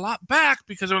them a lot back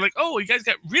because they're like, "Oh, you guys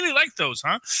really like those,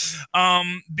 huh?"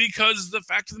 Because the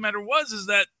fact of the matter is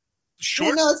that.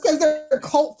 Sure. No, it's because they're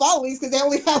cult followings because they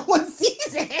only have 1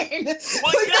 season.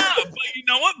 Well, yeah, but you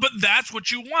know what? But that's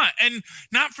what you want. And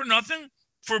not for nothing,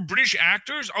 for British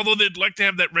actors, although they'd like to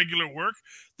have that regular work,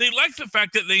 they like the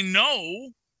fact that they know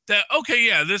that, okay,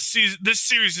 yeah, this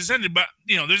series is ended, but,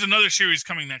 there's another series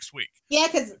coming next week. Yeah,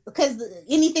 because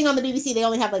anything on the BBC, they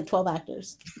only have 12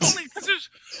 actors. There's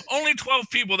only 12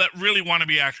 people that really want to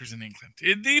be actors in England.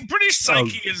 The British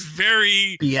psyche is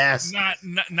very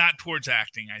not towards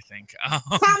acting, I think. Tom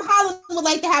Holland would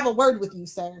like to have a word with you,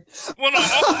 sir. Well, no,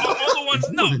 all the ones,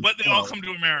 but they all come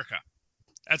to America.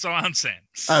 That's all I'm saying.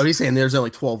 Oh, he's saying there's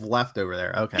only 12 left over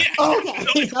there. Okay. Yeah, okay. I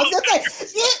was gonna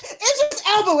say, Idris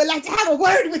Elba would like to have a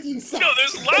word with you, sir. No,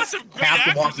 there's lots of great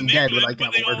actors Walking in Dead England, would like to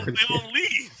have a word with you. They all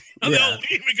leave. They all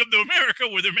leave and come to America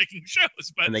where they're making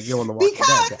shows. But and they go on the Walking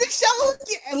because Dead. the shows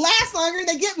last longer,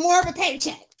 they get more of a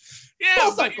paycheck.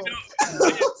 Yeah, but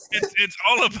it's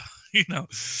all about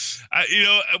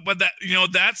but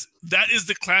that is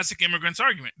the classic immigrants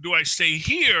argument. Do I stay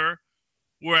here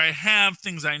where I have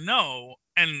things I know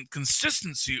and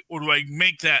consistency, or do I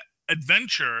make that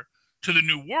adventure to the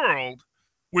new world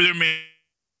where there may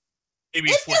be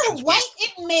if you're white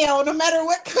and male, no matter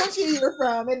what country you're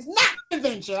from, it's not an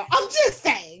adventure. I'm just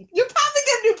saying. You're probably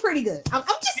gonna do pretty good. I'm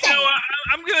just saying.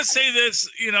 I'm gonna say this,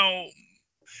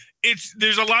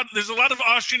 there's a lot of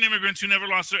Austrian immigrants who never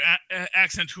lost their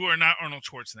accent who are not Arnold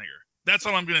Schwarzenegger. That's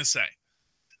all I'm gonna say.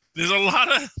 There's a lot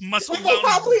of muscle. But they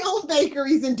probably own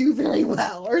bakeries and do very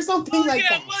well, or something like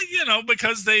that. Well,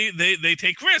 because they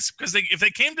take risks. Because if they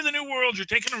came to the new world, you're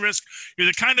taking a risk. You're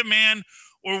the kind of man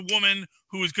or woman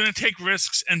who is going to take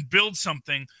risks and build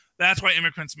something. That's why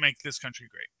immigrants make this country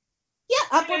great. Yeah,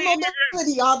 upward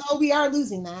mobility. Although we are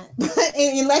losing that,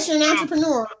 unless you're an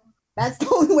entrepreneur, that's the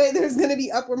only way there's going to be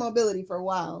upward mobility for a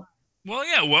while.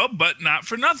 Well, but not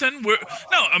for nothing.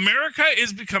 America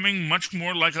is becoming much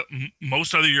more like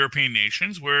most other European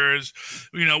nations, whereas,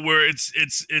 where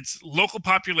its local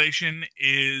population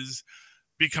is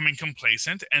becoming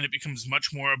complacent, and it becomes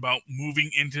much more about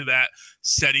moving into that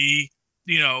steady,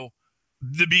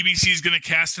 the BBC is going to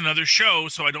cast another show,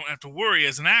 so I don't have to worry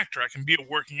as an actor. I can be a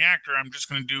working actor. I'm just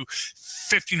going to do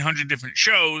 1,500 different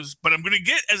shows, but I'm going to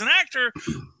get, as an actor,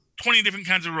 20 different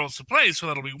kinds of roles to play, so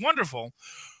that'll be wonderful.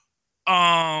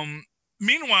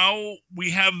 Meanwhile,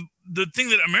 we have the thing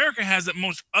that America has that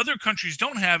most other countries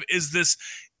don't have is this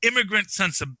immigrant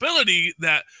sensibility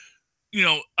that, you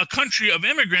know, a country of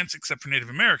immigrants, except for Native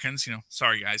Americans, you know,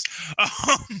 sorry guys,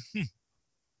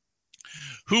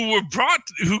 who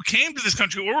came to this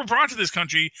country or were brought to this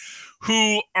country,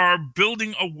 who are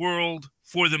building a world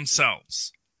for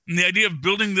themselves. And the idea of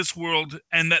building this world,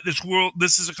 and that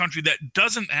this is a country that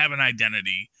doesn't have an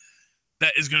identity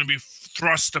that is going to be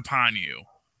thrust upon you.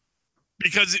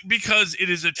 Because it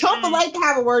is a Trump would like to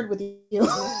have a word with you.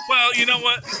 Well, you know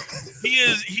what? He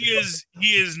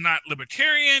is not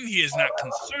libertarian. He is not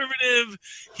conservative.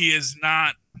 He is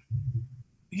not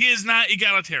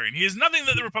egalitarian. He is nothing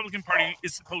that the Republican Party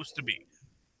is supposed to be.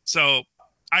 So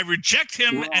I reject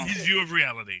him and his view of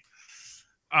reality.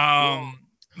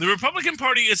 The Republican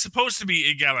Party is supposed to be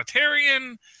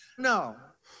egalitarian. No.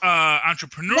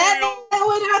 Entrepreneurial. That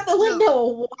went out the window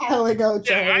a while ago,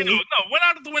 Charlie. Yeah, I know. No, went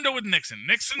out of the window with Nixon.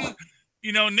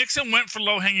 Nixon went for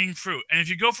low-hanging fruit. And if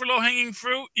you go for low-hanging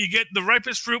fruit, you get the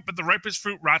ripest fruit, but the ripest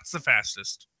fruit rots the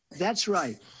fastest. That's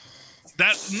right.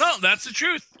 That's the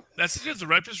truth. That's the truth. The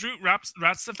ripest fruit rots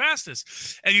the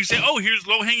fastest. And you say, oh, here's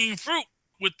low-hanging fruit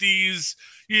with these,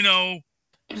 you know,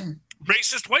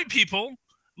 racist white people.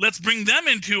 Let's bring them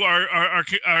into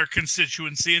our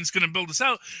constituency, and it's going to build us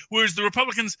out. Whereas the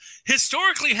Republicans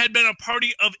historically had been a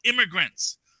party of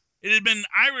immigrants. It had been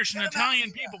Irish and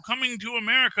Italian people coming to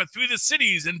America through the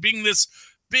cities and being this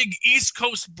big East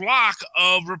Coast block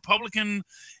of Republican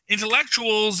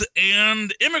intellectuals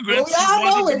and immigrants. Well,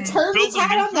 y'all know it turned its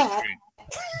head on that.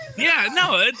 Yeah,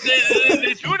 no,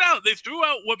 they threw it out. They threw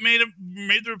out what made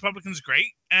the Republicans great,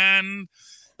 and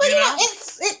but you know,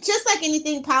 it's just like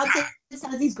anything. Politics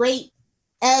has these great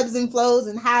ebbs and flows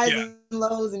and highs and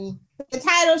lows, and the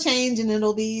tide will change and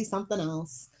it'll be something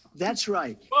else. That's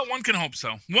right. Well, one can hope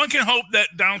so. One can hope that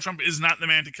Donald Trump is not the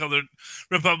man to kill the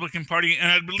Republican Party,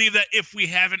 and I believe that if we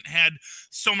haven't had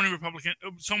so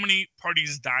many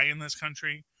parties die in this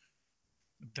country,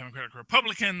 Democratic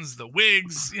Republicans, the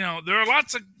Whigs, you know, there are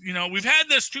lots of, you know, we've had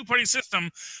this two-party system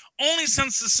only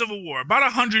since the Civil War, about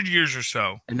 100 years or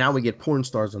so. And now we get porn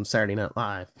stars on Saturday Night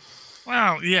Live.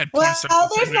 Well, yeah. Well,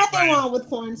 there's nothing wrong with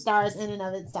porn stars in and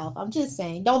of itself. I'm just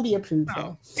saying, don't be a prude.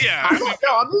 No. Yeah. I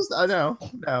know.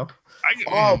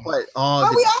 But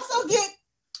we also get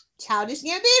Childish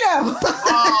Gambino.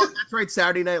 Oh, that's right.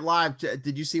 Saturday Night Live.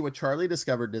 Did you see what Charlie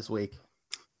discovered this week?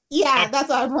 Yeah, that's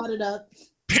why I brought it up.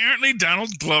 Apparently,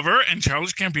 Donald Glover and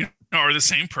Childish Gambino are the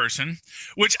same person,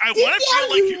 which I want to feel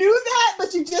like you knew that,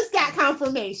 but you just got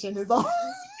confirmation. Is all.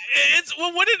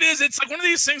 What it is. It's like one of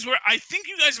these things where I think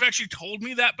you guys have actually told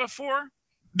me that before,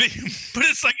 but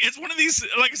it's one of these,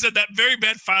 like I said, that very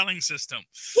bad filing system.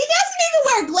 He doesn't even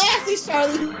wear glasses,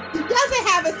 Charlie. He doesn't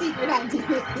have a secret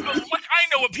identity. Like, I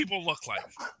know what people look like.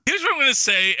 Here's what I'm going to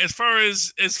say as far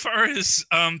as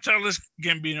Childish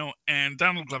Gambino and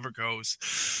Donald Glover goes.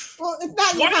 Well, it's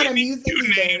not your kind of music.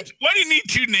 Why do you need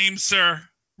two names, sir?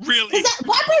 Really? Rappers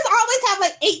always have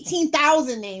like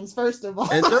 18,000 names, first of all.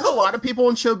 And there's a lot of people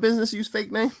in show business use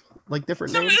fake names, like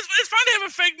different names. It's fine to have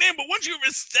a fake name, but once you've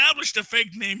established a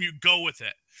fake name, you go with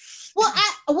it. Well,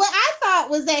 what I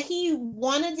thought was that he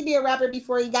wanted to be a rapper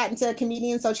before he got into a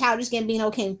comedian, so Childish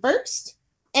Gambino came first.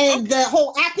 And the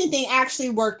whole acting thing actually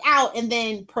worked out and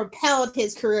then propelled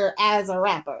his career as a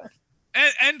rapper.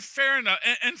 And fair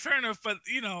enough, but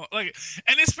you know, like,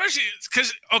 and especially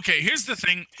because here's the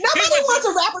thing. Nobody wants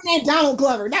a rapper named Donald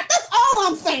Glover. That's all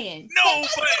I'm saying. No,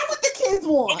 that's not what the kids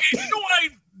want. Okay, you know why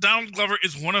Donald Glover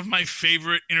is one of my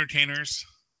favorite entertainers?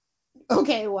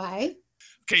 Okay, why?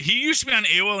 Okay, he used to be on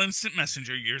AOL Instant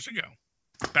Messenger years ago,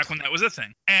 back when that was a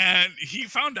thing, and he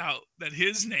found out that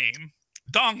his name,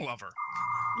 Dong Lover.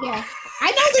 Yeah,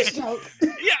 I know this joke.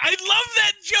 Yeah, I love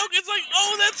that joke. It's like,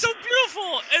 oh, that's so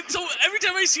beautiful. And so every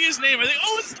time I see his name, I think,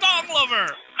 oh, it's Dong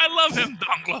Lover. I love him,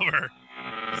 Dong Lover.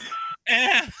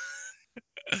 And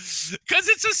because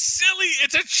it's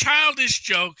a childish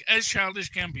joke, as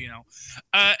Childish Gambino.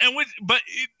 And like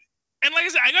I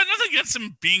said, I got nothing against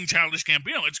him being Childish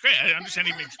Gambino. It's great. I understand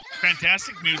he makes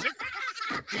fantastic music.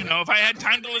 You know, if I had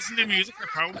time to listen to music, I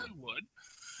probably would.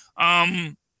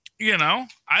 You know,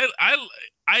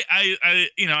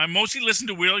 I mostly listen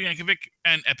to Weird Al Yankovic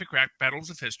and Epic Rap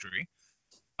Battles of History.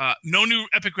 No new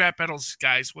Epic Rap Battles,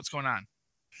 guys. What's going on?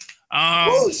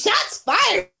 Ooh, shots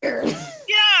fired.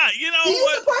 Yeah, you know. Do you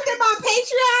support them on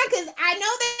Patreon? Because I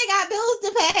know they got bills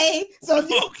to pay. So if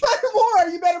you support more,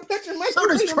 you better put your money. So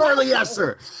does Charlie, yes,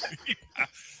 sir. Yeah,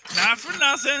 not for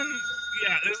nothing.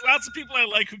 Yeah, there's lots of people I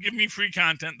like who give me free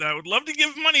content that I would love to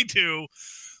give money to.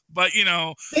 But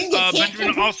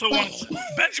Benjamin also wants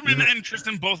Benjamin and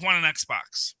Tristan both want an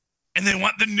Xbox, and they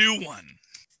want the new one.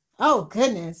 Oh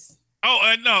goodness.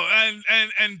 Oh no,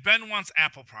 and Ben wants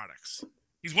Apple products.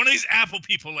 He's one of these Apple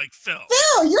people like Phil.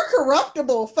 Phil, you're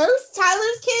corruptible. First,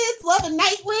 Tyler's kids loving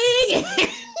Nightwing,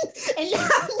 and now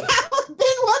Ben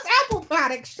wants Apple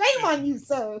products. Shame on you,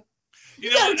 sir.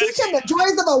 You gotta teach him the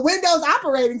joys of a Windows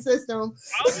operating system.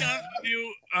 I'll be honest with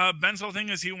you, Ben's whole thing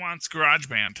is he wants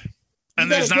GarageBand.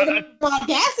 And there's not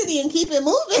Audacity and keep it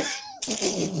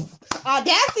moving.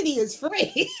 Audacity is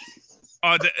free.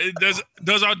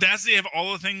 Does Audacity have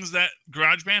all the things that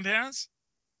GarageBand has?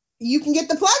 You can get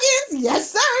the plugins.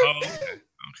 Yes, sir. Oh,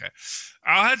 okay.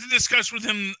 I'll have to discuss with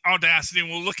him Audacity, and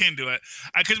we'll look into it.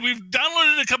 Because we've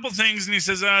downloaded a couple things, and he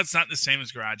says, it's not the same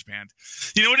as GarageBand.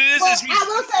 You know what it is? Well, I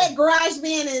will say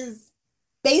GarageBand is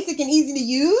basic and easy to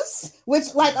use,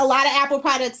 which like a lot of Apple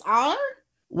products are.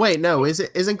 Wait, no,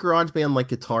 isn't GarageBand like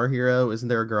Guitar Hero? Isn't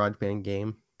there a GarageBand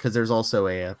game? Because there's also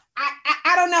a...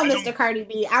 I don't know, Mr. Cardi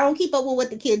B. I don't keep up with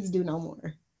what the kids do no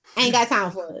more. I ain't got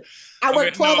time for it. I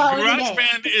work 12 hours a day.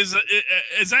 GarageBand is,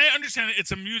 as I understand it,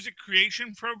 it's a music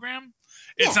creation program.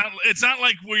 It's not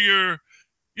like where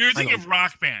you're thinking of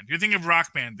Rock Band. You're thinking of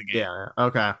Rock Band, the game. Yeah.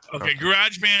 Okay.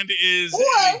 GarageBand is.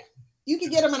 Or you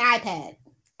could get them an iPad.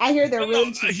 I hear they're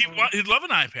really cheap. He'd love an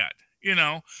iPad,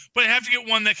 but I have to get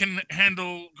one that can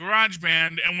handle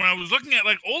GarageBand. And when I was looking at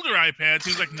like older iPads,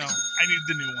 he's like, "No, I need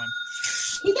the new one."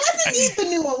 He doesn't need the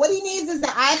new one. What he needs is the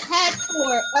iPad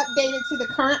 4 updated to the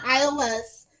current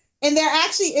iOS. And there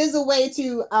actually is a way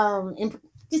to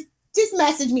just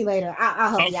message me later.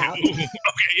 I'll help you out. Okay,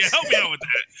 yeah, help me out with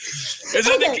that. Because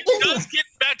I think he does get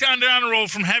back on the roll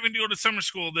from having to go to summer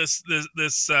school this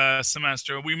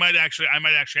semester. I might actually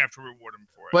have to reward him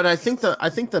for it. But I think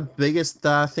the biggest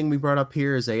thing we brought up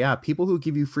here is people who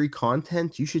give you free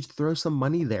content, you should throw some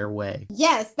money their way.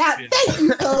 Yes, thank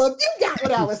you, Philip. You got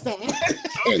what I was saying.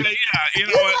 Okay, yeah, you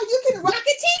know what? You can rock a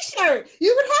T-shirt.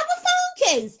 You can have a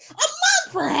phone case, a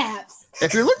mug, perhaps.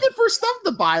 If you're looking for stuff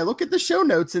to buy, look at the show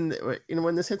notes, and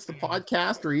when this hits the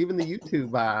podcast or even the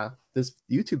YouTube this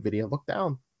YouTube video, look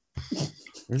down.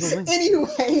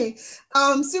 Anyway,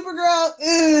 Supergirl,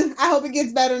 I hope it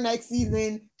gets better next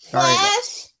season.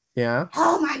 Flash, yeah.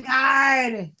 Oh my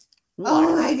god.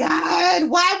 Oh my god.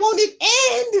 Why won't it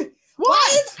end? What? Why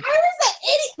is Iris an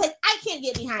idiot? Like, I can't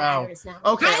get behind Iris now.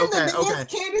 Okay, I'm the biggest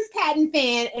Candace Patton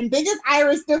fan and biggest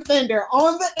Iris defender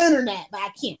on the internet, but I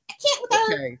can't with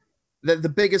her. Okay. The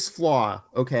biggest flaw,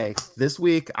 okay, this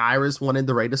week Iris wanted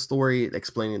to write a story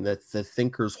explaining the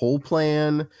Thinker's whole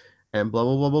plan and blah,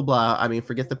 blah, blah, blah, blah. I mean,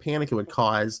 forget the panic it would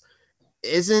cause.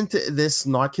 Isn't this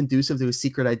not conducive to a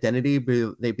secret identity?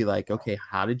 But they'd be like, okay,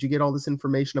 how did you get all this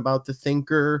information about the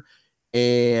Thinker?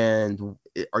 And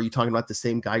are you talking about the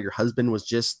same guy your husband was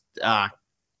just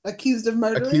accused of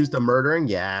murdering? Accused of murdering,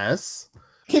 yes.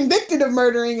 Convicted of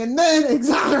murdering and then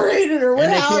exonerated or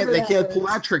whatever. And they can't pull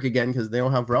that trick again because they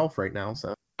don't have Ralph right now.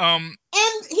 So and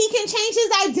he can change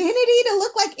his identity to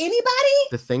look like anybody.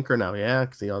 The Thinker now, yeah,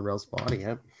 because he on Ralph's body.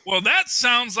 Yeah. Well, that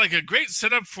sounds like a great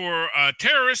setup for a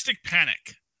terroristic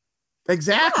panic.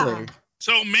 Exactly. Yeah.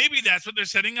 So maybe that's what they're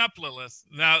setting up, Lilith.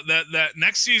 Now that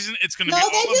next season it's going to be. No,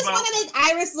 they just want to make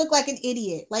Iris look like an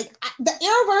idiot. Like the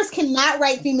Arrowverse cannot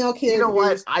write female characters. You know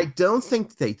what? I don't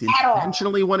think they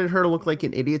intentionally wanted her to look like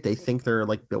an idiot. They think they're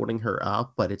like building her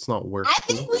up, but it's not working. I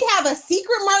think we have a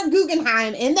secret Mark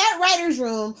Guggenheim in that writer's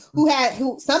room I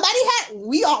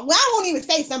won't even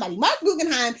say somebody. Mark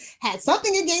Guggenheim had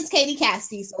something against Katie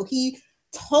Cassidy, so he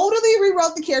totally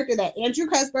rewrote the character that Andrew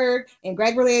Cuthbert and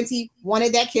Greg Berlanti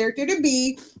wanted that character to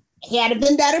be. He had a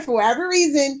vendetta for whatever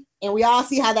reason, and we all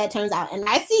see how that turns out. And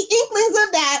I see inklings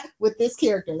of that with this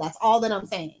character. That's all that I'm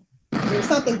saying. There's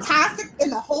something toxic in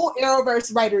the whole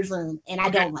Arrowverse writer's room, and I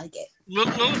don't like it.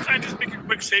 Lilith, can I just make a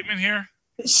quick statement here?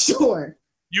 Sure.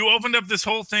 You opened up this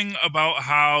whole thing about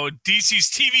how DC's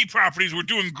TV properties were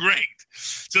doing great.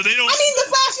 So they don't. I mean, The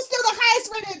Flash is still the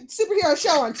highest rated superhero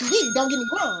show on TV. Don't get me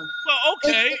wrong. Well,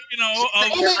 okay, it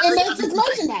makes its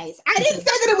merchandise. I didn't say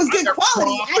that it was good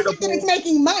quality. I said that it's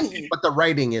making money. But the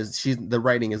writing is. I didn't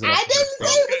say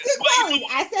it was good quality.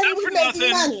 I said it was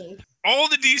making money. All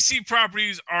the DC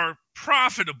properties are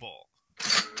profitable,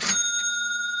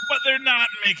 but they're not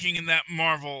making that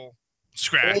Marvel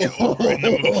scratch over in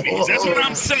the movies. That's what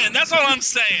I'm saying. That's all I'm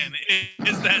saying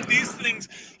is that these things,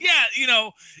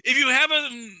 if you have a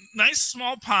nice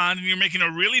small pond and you're making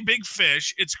a really big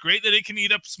fish, it's great that it can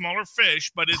eat up smaller fish,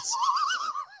 but it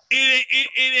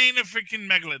ain't a freaking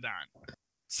megalodon.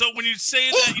 So when you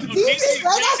say that, DC,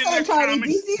 that's what I'm Charlie.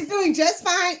 DC is doing just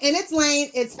fine in its lane.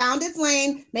 It's found its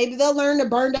lane. Maybe they'll learn to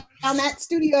burn down that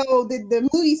studio, the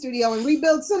movie studio, and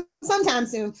rebuild sometime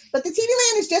soon. But the TV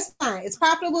land is just fine. It's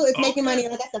profitable. It's making money.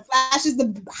 Like I said, Flash is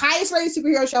the highest rated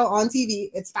superhero show on TV.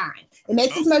 It's fine. It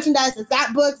makes its merchandise. It's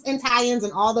got books and tie-ins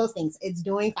and all those things. It's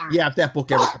doing fine. Yeah, if that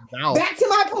book ever comes out. Back to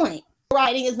my point.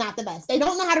 Writing is not the best. They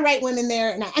don't know how to write women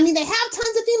there. And I mean, they have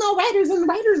tons of female writers in the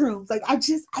writers' rooms. Like, I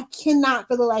cannot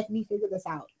for the life of me figure this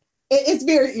out. It's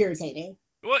very irritating.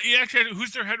 Well, yeah, actually,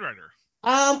 who's their head writer?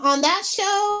 On that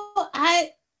show,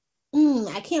 I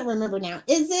can't remember now.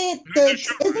 Is it the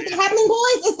Hebling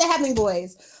Boys? It's the Hebling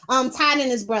Boys. Todd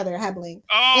and his brother Hebling.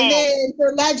 Oh. And then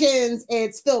for Legends,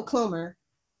 it's Phil Klomer.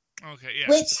 Okay, yeah.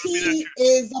 Which he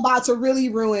is about to really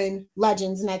ruin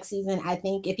Legends next season, I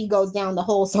think, if he goes down the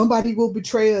whole somebody will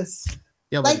betray us.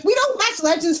 Yeah, like, we don't watch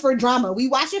Legends for drama. We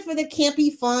watch it for the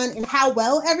campy fun and how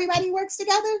well everybody works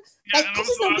together. Like, I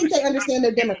just don't think they understand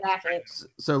their demographics.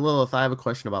 So, Lilith, I have a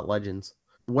question about Legends.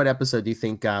 What episode do you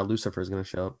think Lucifer is going to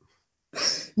show up?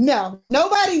 No,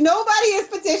 nobody is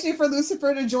petitioning for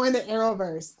Lucifer to join the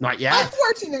Arrowverse. Not yet.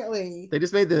 Unfortunately. They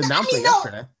just made the announcement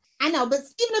yesterday. I know, but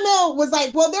Stephen Amell was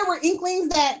like, well, there were inklings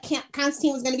that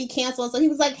Constantine was going to be canceled. So he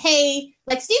was like, hey,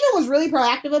 like, Stephen was really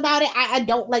proactive about it. I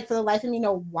don't, like, for the life of me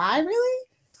know why,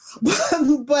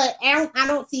 really. But I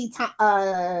don't see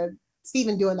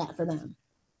Stephen doing that for them.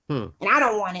 And I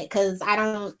don't want it because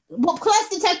plus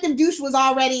Detective Douche was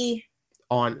already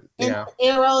on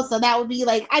Arrow. So that would be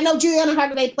like, I know Juliana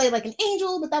Hargrave played like an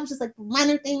angel, but that was just like a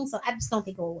minor thing. So I just don't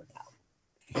think it will work out.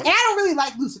 And I don't really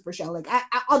like Lucifer show. Like,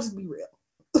 I'll just be real.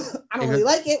 I don't really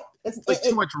like it. It's like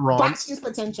too much rom. That's just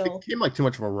potential. It became like too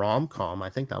much of a rom-com. I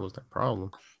think that was the problem.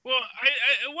 Well,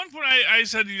 I at one point I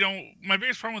said, my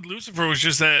biggest problem with Lucifer was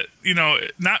just that,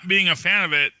 not being a fan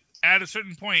of it. At a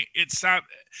certain point, it stopped.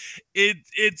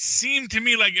 It seemed to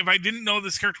me like if I didn't know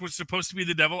this character was supposed to be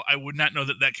the devil, I would not know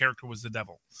that character was the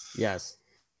devil. Yes.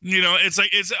 In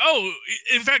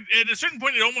fact, at a certain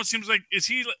point, it almost seems like, is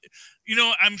he,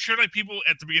 I'm sure like people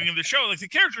at the beginning of the show, like the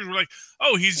characters were like,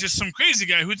 oh, he's just some crazy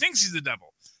guy who thinks he's the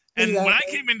devil. And when I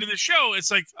came into the show, it's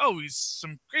like, oh, he's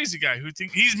some crazy guy who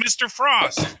thinks he's Mr.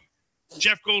 Frost.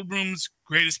 Jeff Goldblum's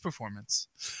greatest performance.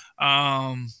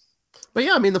 But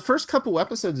yeah, I mean, the first couple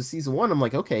episodes of season 1, I'm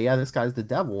like, okay, yeah, this guy's the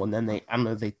devil. And then they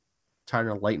try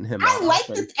to lighten him up. And I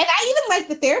even like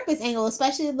the therapist angle,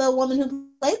 especially the woman who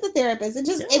played the therapist. It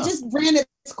just ran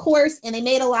its course, and they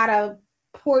made a lot of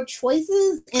poor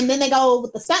choices. And then they go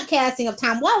with the stunt casting of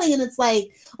Tom Welling, and it's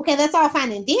like, okay, that's all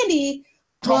fine and dandy.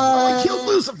 Tom Welling killed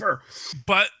Lucifer.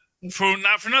 But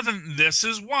not for nothing, this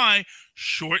is why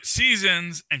short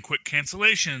seasons and quick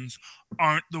cancellations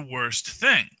aren't the worst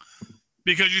thing.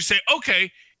 Because you say,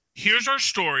 okay, here's our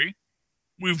story.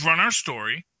 We've run our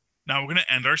story. Now we're going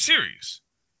to end our series.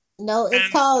 No, it's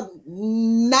called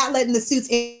not letting the suits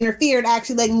interfere and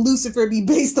actually letting Lucifer be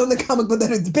based on the comic book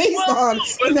that it's based on,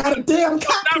 and not a damn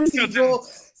cop procedural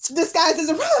disguised as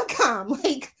a rom-com.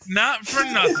 Like, not for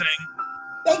nothing.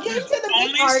 They get to the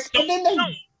big arc, and then they...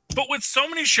 But with so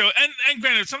many shows, and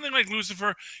granted, something like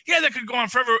Lucifer, yeah, that could go on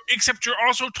forever, except you're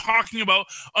also talking about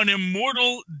an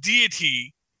immortal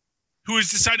deity who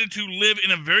has decided to live in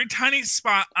a very tiny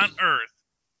spot on Earth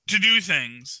to do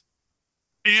things.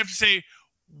 And you have to say,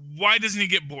 why doesn't he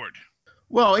get bored?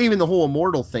 Well, even the whole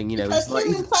immortal thing, because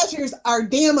human pleasures are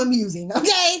damn amusing,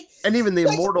 okay? And even the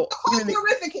immortal... The whole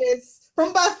horrificus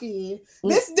from Buffy.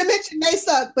 This dimension may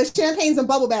suck, but champagnes and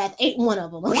bubble bath ain't one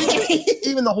of them, okay?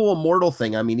 Even the whole immortal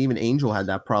thing, I mean, even Angel had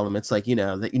that problem. It's like,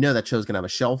 that show's going to have a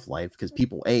shelf life because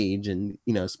people age and,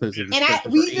 supposedly...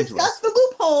 And we discussed the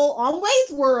loophole on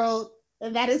Wade's World,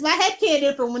 and that is my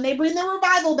headcanon for when they bring the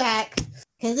revival back.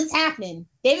 Because it's happening.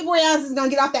 David Boreanaz is gonna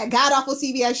get off that god awful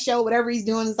CBS show. Whatever he's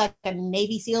doing is like a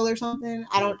Navy SEAL or something.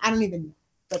 I don't even know.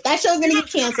 But that show's gonna get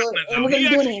canceled, and we're gonna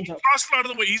do an Angel. Tossed him out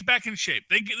of the way. He's back in shape.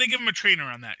 They give him a trainer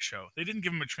on that show. They didn't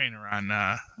give him a trainer on.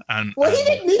 Well, he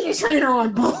didn't need a trainer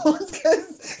on Bones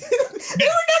because they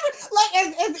were never like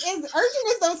as urgent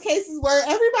as those cases were.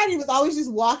 Everybody was always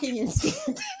just walking and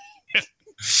standing.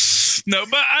 No,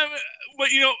 but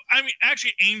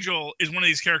actually, Angel is one of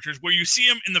these characters where you see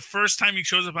him in the first time he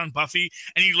shows up on Buffy,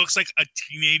 and he looks like a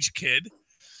teenage kid.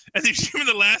 And then you see him in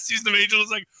the last season of Angel,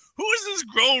 it's like, who is this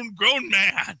grown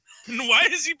man? And why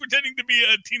is he pretending to be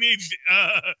a teenage?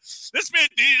 This man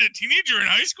dated a teenager in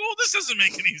high school? This doesn't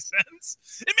make any sense.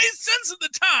 It made sense at the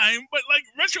time, but like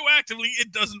retroactively,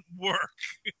 it doesn't work.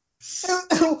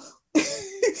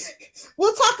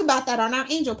 We'll talk about that on our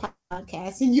Angel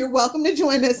podcast, and you're welcome to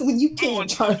join us when you can,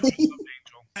 Charlie.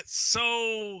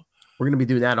 So we're gonna be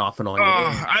doing that off and on.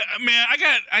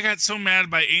 I got so mad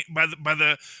by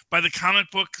the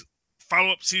comic book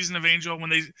follow-up season of Angel when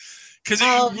they, because it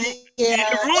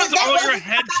ruins all your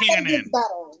headcanon.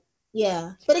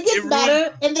 Yeah, but it gets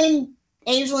better, and then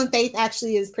Angel and Faith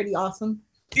actually is pretty awesome.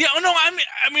 Yeah, no, I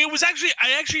mean, it was actually,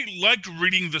 I actually liked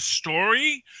reading the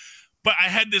story, but I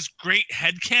had this great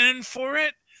headcanon for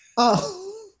it.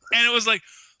 Oh. And it was like,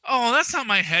 oh, that's not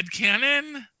my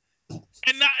headcanon.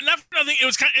 And not for nothing,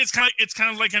 it's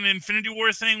kind of like an Infinity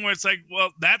War thing where it's like,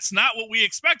 well, that's not what we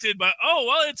expected, but oh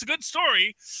well, it's a good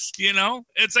story, you know.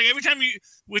 It's like every time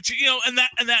and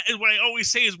that is what I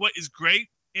always say is what is great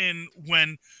in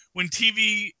when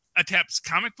TV adapts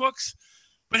comic books,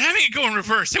 but having it go in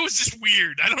reverse, it was just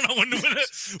weird. I don't know when a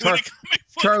comic book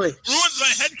Charlie ruins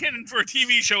my headcanon for a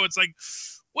TV show. It's like,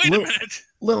 wait a minute.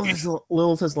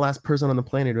 Lilith is the last person on the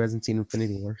planet who hasn't seen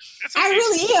Infinity War. Okay. I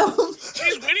really am.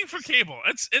 She's waiting for cable.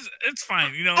 It's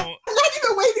fine, you know. I'm not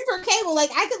even waiting for cable. Like,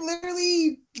 I could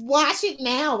literally watch it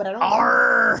now, but I don't.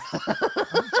 Arr.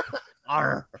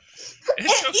 Arr.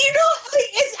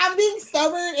 I'm being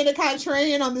stubborn and a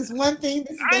contrarian on this one thing.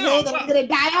 This is the hill that I'm gonna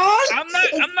die on.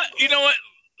 I'm not. You know what?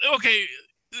 Okay,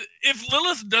 if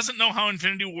Lilith doesn't know how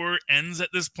Infinity War ends at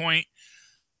this point,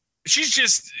 she's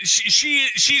just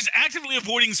she's actively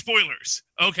avoiding spoilers.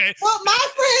 Okay. Well, my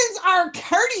friends are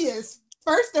courteous.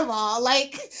 First of all,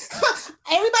 like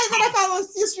everybody that I follow on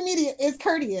social media is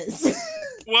courteous.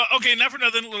 Well, okay, not for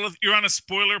nothing, Lilith. You're on a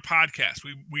spoiler podcast.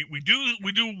 We do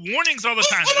warnings all the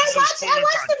time. And I watched the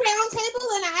round table,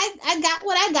 and I got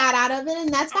what I got out of it,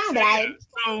 and that's fine. Okay,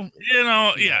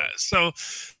 so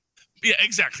yeah,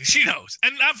 exactly. She knows,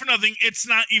 and not for nothing, it's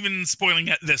not even spoiling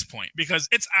at this point because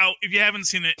it's out. If you haven't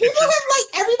seen it, people have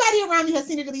everybody around me has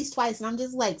seen it at least twice, and I'm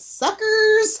just like,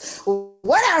 suckers,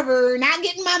 whatever, not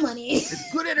getting my money.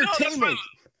 It's good entertainment.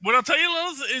 What I'll tell you,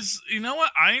 Lilith, is you know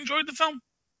what? I enjoyed the film.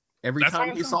 Every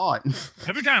time you saw it.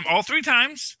 Every time, all 3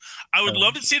 times. I would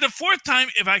love to see the 4th time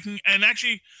if I can. And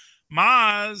actually,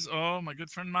 Maz, my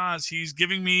good friend Maz, he's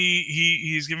giving me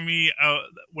he's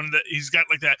got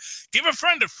like that. Give a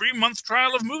friend a free month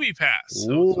trial of Movie Pass.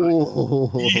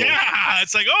 So yeah,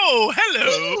 it's like, oh,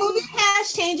 hello. Movie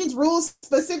Pass changes rules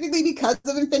specifically because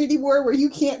of Infinity War, where you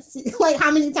can't see like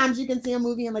how many times you can see a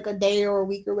movie in like a day or a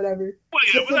week or whatever. Well,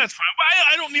 yeah, but that's fine. But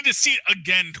I don't need to see it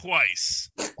again twice.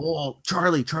 Oh,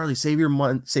 Charlie, save your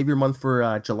month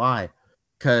for July.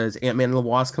 Because Ant-Man and the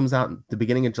Wasp comes out the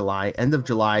beginning of July, end of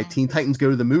July. Teen Titans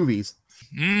go to the movies.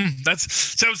 So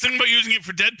I was thinking about using it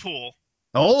for Deadpool.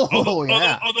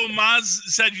 Yeah. Although Maz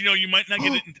said, you might not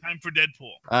get it in time for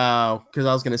Deadpool. Oh, because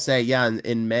I was going to say,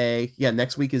 in May. Yeah,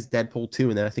 next week is Deadpool 2,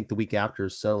 and then I think the week after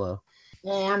is Solo.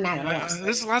 Yeah, I'm not going to.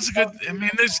 There's lots of good. I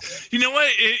mean, there's. You know what?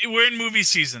 We're in movie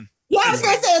season. Yeah, I was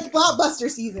going to say it's blockbuster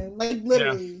season. Like,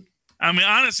 literally. Yeah. I mean,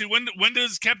 honestly, when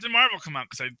does Captain Marvel come out?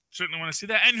 Because I certainly want to see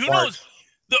that. And who knows?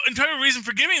 The entire reason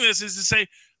for giving this is to say,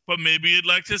 but maybe you'd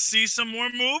like to see some more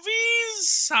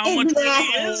movies. How much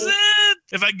really is it?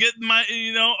 If I get my,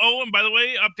 and by the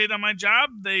way, update on my job.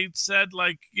 They said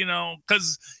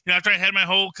because after I had my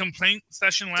whole complaint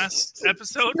session last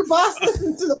episode, your boss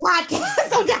listens to the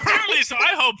podcast. Apparently, so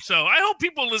I hope so. I hope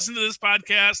people listen to this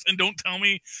podcast and don't tell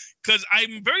me, because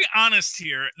I'm very honest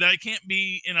here that I can't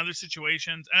be in other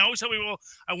situations. And I always tell people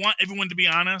I want everyone to be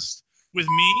honest with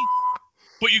me.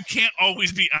 But you can't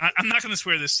always be. I'm not going to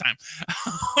swear this time.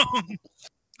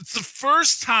 It's the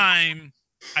first time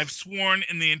I've sworn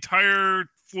in the entire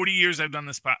 40 years I've done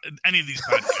any of these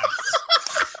podcasts.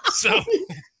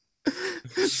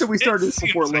 So we started this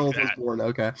before Lilith was born.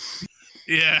 Okay.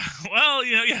 Yeah. Well,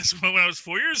 yes. When I was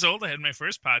 4 years old, I had my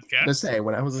first podcast. Let's say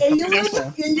when I was. You were in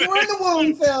the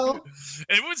womb, Phil.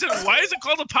 Everyone said, "Why is it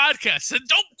called a podcast?" I said,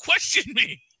 "Don't question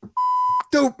me."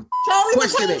 Don't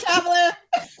question it. Traveler.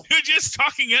 You're just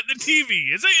talking at the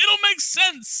TV. It'll make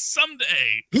sense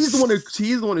someday. He's the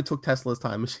one who took Tesla's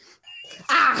time machine.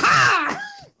 Aha!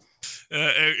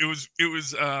 It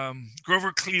was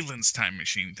Grover Cleveland's time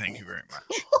machine. Thank you very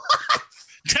much.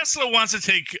 Tesla wants to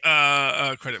take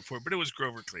credit for it, but it was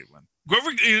Grover Cleveland.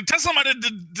 Tesla might have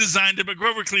designed it, but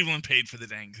Grover Cleveland paid for the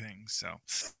dang thing. So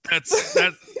that's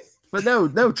that. But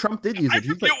no, Trump did use it.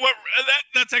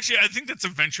 That's actually, I think that's a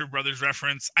Venture Brothers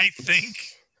reference, I think.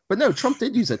 But no, Trump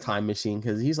did use a time machine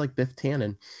because he's like Biff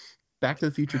Tannen. Back to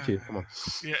the Future 2. Come on.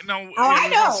 Yeah, no. I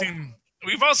know.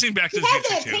 We've all seen Back to the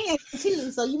Future 2.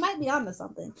 Too, so you might be onto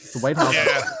something. The White House.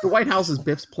 Yeah. The White House is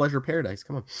Biff's pleasure paradise.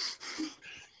 Come on.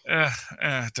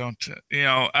 Don't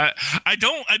I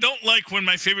don't like when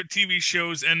my favorite TV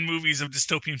shows and movies of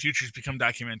dystopian futures become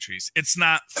documentaries. It's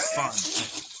not fun.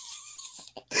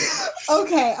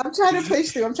 Okay, I'm trying to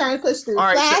push through.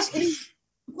 All right,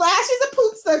 Flash is a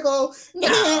poopsicle.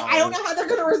 Man, I don't know how they're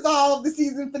gonna resolve the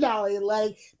season finale.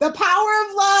 Like the power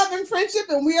of love and friendship,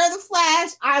 and we are the Flash.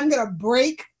 I'm gonna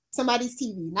break somebody's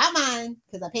TV, not mine,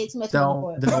 because I paid too much money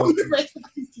for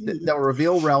it. They'll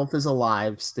reveal Ralph is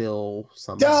alive still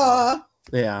somehow. Duh.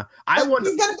 Yeah, I wonder.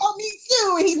 He's gonna go meet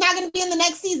Sue, and he's not gonna be in the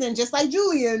next season, just like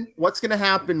Julian. What's gonna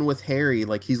happen with Harry?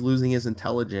 Like he's losing his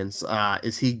intelligence.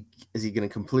 Is he gonna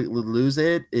completely lose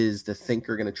it? Is the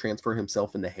Thinker gonna transfer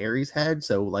himself into Harry's head?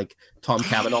 So like Tom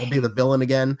Cavanaugh will be the villain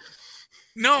again?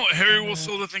 No, Harry will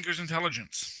steal the Thinker's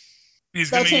intelligence.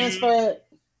 He's They'll gonna transfer it.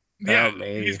 Yeah,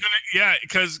 maybe. he's gonna. Yeah,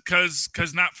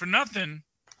 because not for nothing.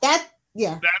 I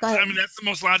mean, that's the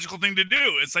most logical thing to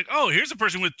do. It's like, oh, here's a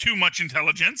person with too much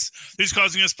intelligence who's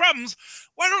causing us problems.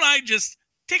 Why don't I just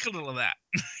take a little of that?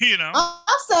 You know.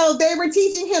 Also, they were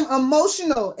teaching him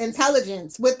emotional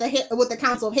intelligence with the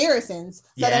Council of Harrisons,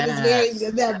 so that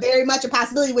is very much a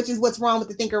possibility, which is what's wrong with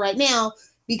the Thinker right now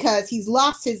because he's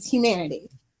lost his humanity.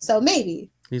 So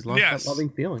maybe he's lost that loving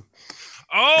feeling.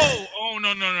 Oh,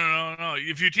 no.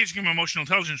 If you're teaching him emotional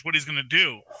intelligence, what he's going to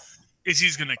do is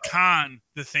he's going to con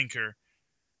the Thinker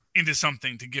into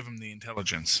something to give him the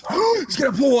intelligence. He's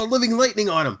going to pull a living lightning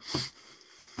on him.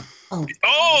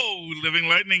 Oh, living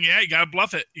lightning. Yeah, you got to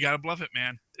bluff it. They're going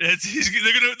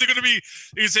to be,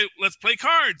 you say, let's play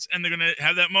cards. And they're going to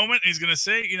have that moment. And he's going to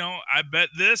say, I bet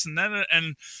this and that.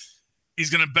 And he's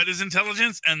going to bet his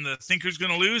intelligence. And the Thinker's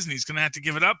going to lose. And he's going to have to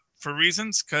give it up for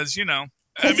reasons. Because, I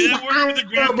mean, that worked with the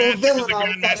Grandmaster because the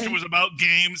Grandmaster was about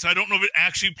games. I don't know if it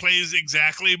actually plays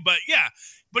exactly, but yeah.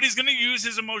 But he's going to use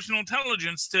his emotional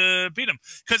intelligence to beat him.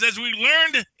 Because as we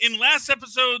learned in last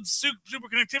episode's Super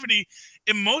Connectivity,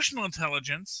 emotional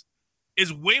intelligence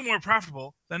is way more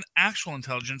profitable than actual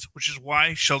intelligence, which is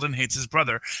why Sheldon hates his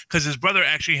brother. Because his brother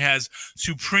actually has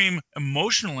supreme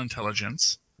emotional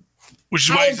intelligence, which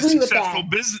is why he's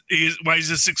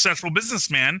a successful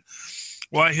businessman.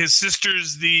 Why his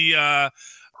sister's the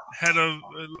head of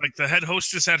the head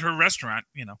hostess at her restaurant,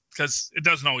 because it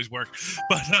doesn't always work.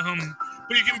 But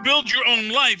you can build your own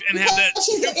life and have that.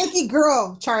 She's an icky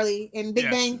girl, Charlie. And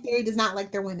Big Bang Theory does not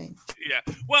like their women. Yeah.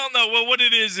 Well, no. Well, what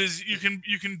it is you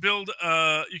can build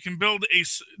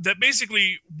that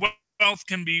basically wealth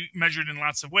can be measured in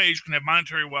lots of ways. You can have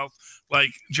monetary wealth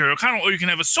like Jerry O'Connell, or you can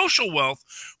have a social wealth,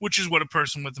 which is what a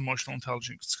person with emotional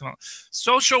intelligence is called.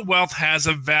 Social wealth has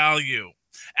a value.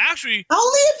 Actually,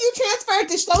 only if you transfer it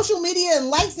to social media and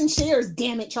likes and shares.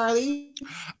 Damn it, Charlie!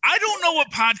 I don't know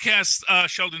what podcast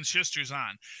Sheldon's sister's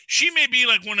on. She may be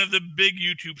like one of the big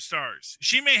YouTube stars.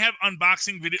 She may have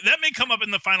unboxing video that may come up in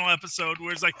the final episode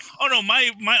where it's like, oh no,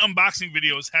 my unboxing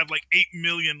videos have like 8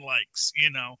 million likes.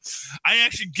 I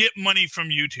actually get money from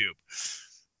YouTube.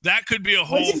 That could be a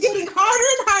whole. Which is getting harder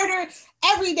and harder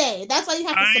every day. That's why you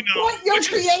have to support your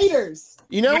creators.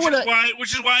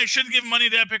 Which is why I should give money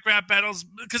to Epic Rap Battles,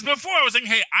 because before I was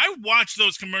thinking, hey, I watched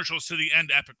those commercials to the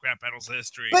end Epic Rap Battles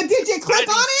history. But did you click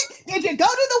on it? Did you go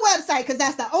to the website? Because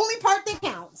that's the only part that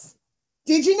counts.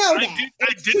 Did you know that?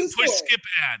 I didn't push skip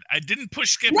ad. I didn't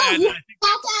push skip ad. You have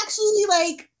to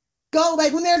actually go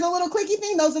when there's a little clicky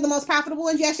thing. Those are the most profitable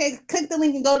ones. You actually click the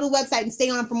link and go to the website and stay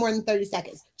on for more than 30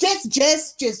 seconds. Just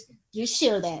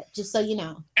share that, just so you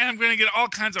know. And I'm going to get all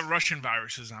kinds of Russian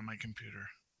viruses on my computer.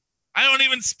 I don't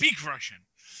even speak Russian.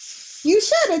 You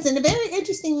should. It's in a very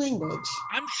interesting language.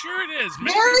 I'm sure it is.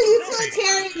 Very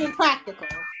utilitarian and practical.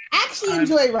 I actually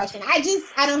enjoy Russian. I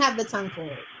don't have the tongue for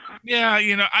it. Yeah,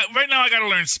 right now I got to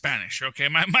learn Spanish. Okay,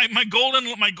 my goal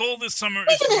this summer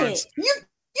is to learn. You've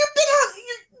been out.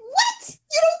 What?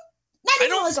 You don't. I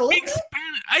don't speak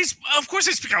Spanish. Of course,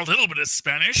 I speak a little bit of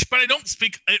Spanish, but I don't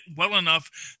speak it well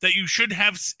enough that you should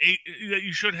have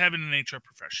an HR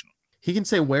professional. He can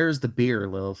say, "Where's the beer,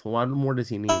 Lilith?" What more does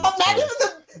he need? Oh,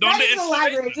 not even the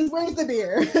library. Just where's the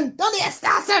beer? ¿Dónde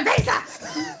está cerveza?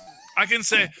 I can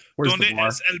say, "Dónde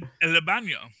es el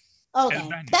baño?" Okay,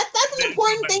 that's an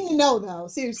important thing to know, though.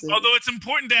 Seriously. Although it's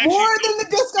important to actually more than the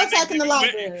discotheque in the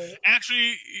library.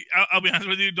 Actually, I'll be honest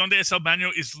with you. "Dónde es el baño"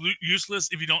 is useless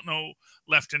if you don't know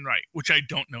left and right, which I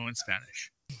don't know in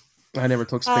Spanish. I never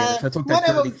took Spanish. I took that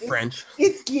dirty French.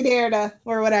 Izquierda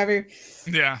or whatever.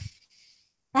 Yeah.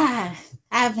 I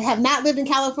have not lived in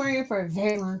California for a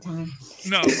very long time.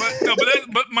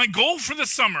 But my goal for the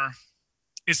summer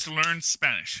is to learn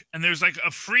Spanish. And there's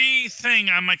a free thing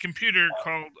on my computer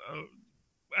called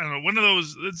I don't know, one of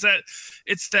those.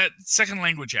 It's that second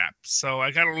language app. So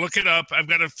I got to look it up. I've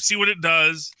got to see what it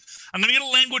does. I'm gonna get a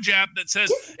language app that says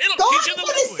it'll teach you the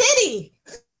language.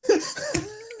 The city.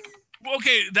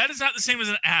 Okay, that is not the same as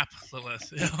an app,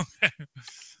 Lilith.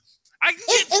 I can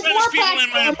get Spanish people in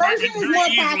my apartment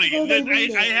very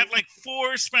easily. I have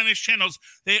 4 Spanish channels.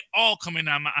 They all come in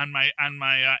on my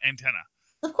antenna.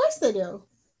 Of course they do.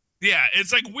 Yeah,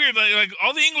 it's like weird. Like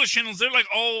all the English channels, they're like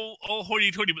all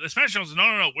hoity-toity, but the Spanish channels,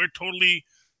 no. We're totally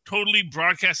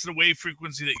broadcasted away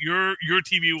frequency that your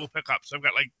TV will pick up. So I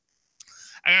got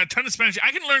a ton of Spanish.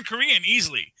 I can learn Korean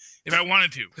easily if I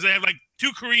wanted to, because I have like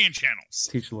 2 Korean channels.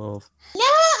 Teach Lilith. Yeah,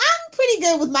 I'm pretty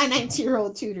good with my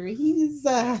 19-year-old tutor. He's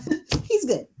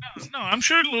good. No, I'm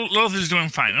sure Lilith is doing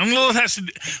fine. And Lilith has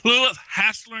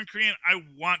to learn Korean. I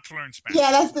want to learn Spanish.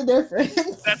 Yeah, that's the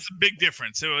difference. That's a big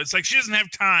difference. So it's like she doesn't have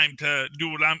time to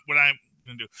do what I'm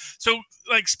gonna do. So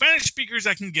like Spanish speakers,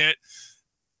 I can get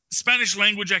Spanish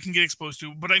language. I can get exposed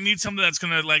to, but I need something that's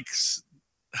gonna like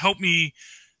help me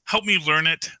learn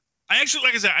it. I actually,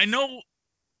 like I said, I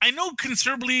know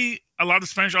considerably a lot of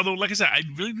Spanish, although, like I said, I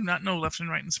really do not know left and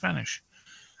right in Spanish.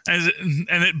 And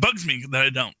it bugs me that I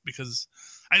don't, because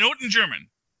I know it in German.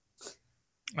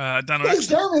 Because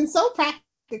German's so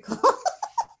practical.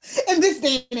 In this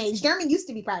day and age. German used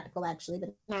to be practical, actually,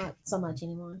 but not so much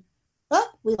anymore. Oh,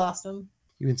 we lost him.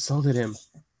 You insulted him.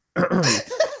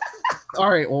 All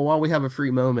right, well, while we have a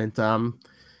free moment,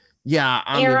 yeah,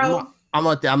 Arrow. I'm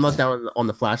not down on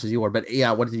the Flash as you are, but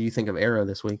yeah, what did you think of Arrow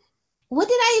this week? What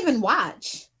did I even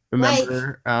watch?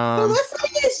 Remember,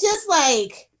 Felicity is just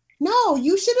like, no,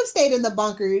 you should have stayed in the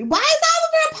bunker. Why is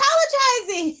Oliver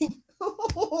apologizing?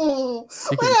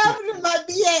 What happened to my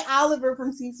BA Oliver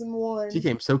from season 1? She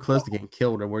came so close to getting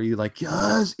killed, or were you like,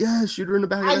 yes, shoot her in the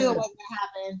back? I knew it wasn't gonna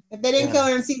happen. If they didn't kill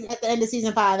her at the end of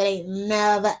season 5, it ain't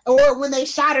never. Or when they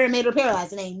shot her and made her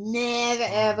paralyzed, it ain't never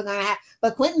ever gonna happen.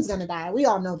 But Quentin's gonna die. We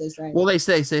all know this, right? Well, they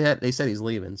said he's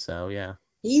leaving, so yeah.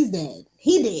 He's dead.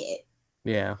 He did.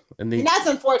 Yeah, and that's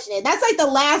unfortunate. That's like the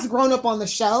last grown up on the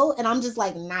show, and I'm just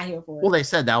like not here for it. Well, they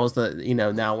said that was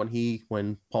now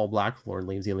when Paul Blackthorne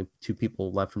leaves, the only 2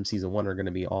 people left from season 1 are going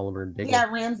to be Oliver and Diggle. Yeah,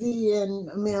 Ramsey and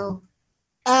Emil.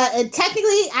 And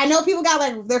technically, I know people got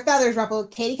like their feathers ruffled.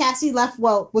 Katie Cassidy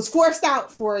was forced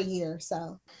out for a year,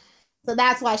 so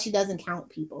that's why she doesn't count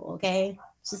people. Okay,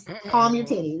 just calm your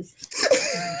titties.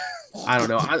 I don't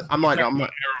know. I'm like Arrow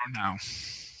now.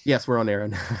 Yes, we're on Arrow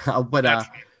now, but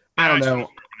I don't know.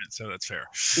 So that's fair.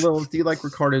 Well, do you like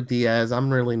Ricardo Diaz?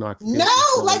 I'm really not. No,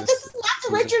 like this is not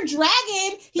the Richard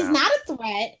Dragon. He's not a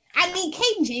threat. I mean,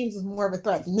 Caden James is more of a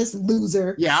threat than this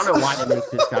loser. Yeah, I don't know why they make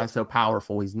this guy so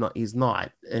powerful. He's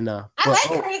not. And I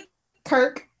like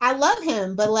Kirk. I love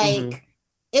him, but like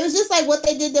it was just like what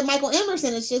they did to Michael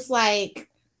Emerson. It's just like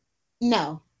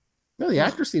no. No, the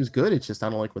actor seems good. It's just I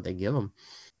don't like what they give him.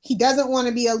 He doesn't want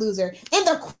to be a loser. And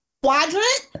the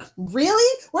Quadrant?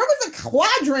 Really? Where was the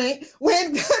Quadrant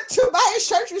when Tobias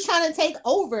Church was trying to take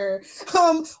over?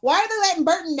 Why are they letting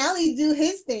Bertinelli do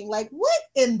his thing? Like, what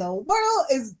in the world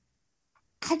is?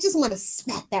 I just want to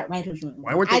smack that writer's room.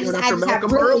 Why weren't they going after Malcolm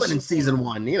Merlin in season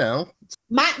 1? You know,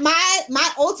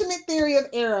 my ultimate theory of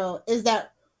Arrow is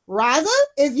that Raza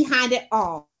is behind it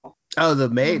all. Oh, the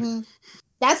maid. Mm-hmm.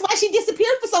 That's why she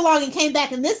disappeared for so long and came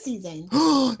back in this season.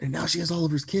 And now she has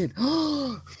Oliver's kid.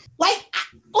 Like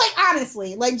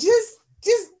honestly, like just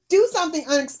do something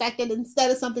unexpected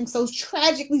instead of something so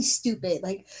tragically stupid.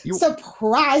 Like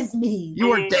surprise me.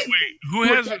 You are dead. Wait,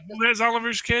 who has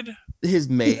Oliver's kid? His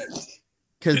maid.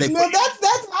 Because that's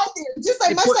my theory. Just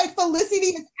like like Felicity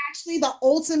is actually the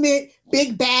ultimate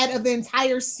big bad of the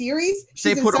entire series.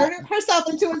 She's inserted herself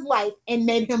into his life and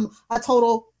made him a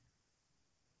total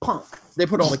punk. They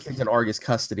put all the kids in Argus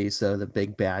custody, so the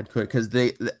big bad could, because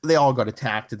they all got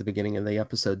attacked at the beginning of the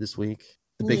episode this week.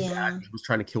 The big bad was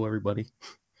trying to kill everybody.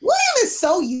 William is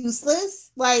so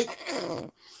useless. Like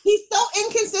he's so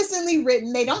inconsistently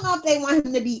written. They don't know if they want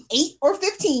him to be 8 or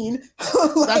 15.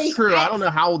 That's true. I don't know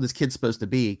how old this kid's supposed to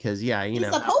be, because he's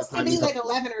supposed to be like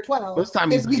 11 or 12. Most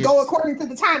times if we go according to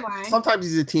the timeline. Sometimes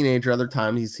he's a teenager. Other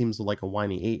times he seems like a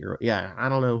whiny 8-year-old. Yeah, I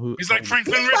don't know who. He's like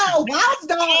Franklin Richards. Wild's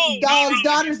dog's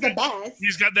daughter's the best.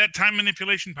 He's got that time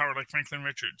manipulation power like Franklin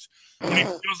Richards. When he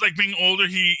feels like being older,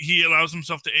 he allows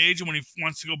himself to age, and when he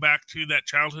wants to go back to that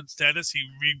childhood status, he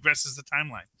regresses the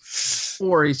timeline.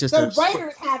 Or he's just the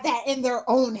writers have that in their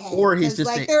own head. Or he's just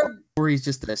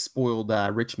a spoiled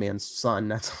rich man's son.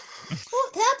 That's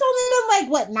only been like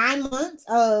what 9 months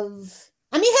of.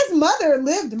 I mean, his mother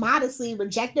lived modestly,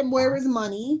 rejected Moira's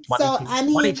money.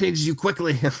 Money changes you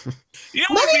quickly.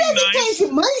 Money doesn't change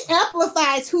you. Money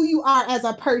amplifies who you are as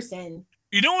a person.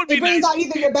 You know what? It brings out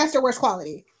either your best or worst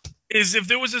quality. Is if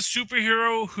there was a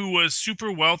superhero who was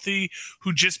super wealthy,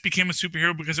 who just became a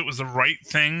superhero because it was the right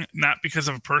thing, not because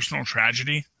of a personal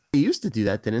tragedy. They used to do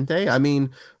that, didn't they? I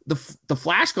mean, the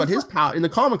Flash got his power in the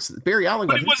comics. Barry Allen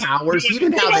got his powers. He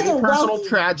didn't have any personal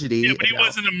tragedy. Yeah, but he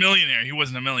wasn't a millionaire. He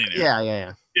wasn't a millionaire.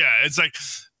 Yeah. Yeah, it's like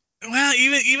Well,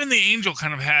 even the Angel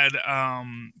kind of had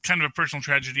kind of a personal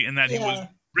tragedy in that he was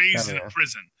raised in a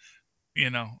prison. You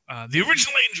know, the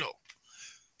original Angel.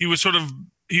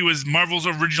 He was Marvel's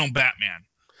original Batman.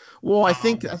 Well, I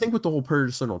think with the whole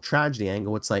personal tragedy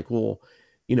angle, it's like, well,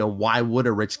 you know, why would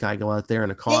a rich guy go out there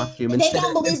in a costume? They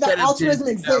don't believe that altruism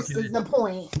exists. Is the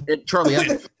point? Charlie,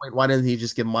 that's the point. Why didn't he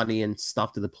just give money and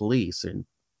stuff to the police? And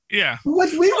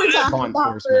which we were talking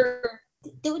about.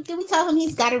 Did we tell him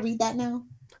he's got to read that now?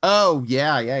 Oh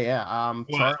yeah.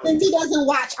 Since he doesn't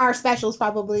watch our specials,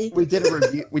 probably. We did a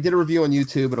review. We did a review on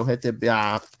YouTube. It'll hit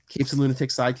the Capes and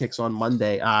Lunatics Sidekicks on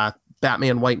Monday.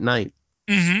 Batman White Knight.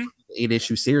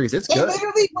 8-issue series. It's good. They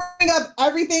literally bring up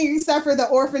everything except for the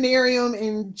orphanarium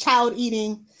and child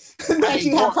eating.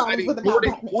 You have problems with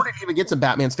Batman. Gordon even gets in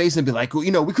Batman's face and be like, well,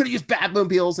 you know, we could have used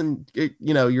Batmobiles and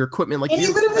you know your equipment. Like, and he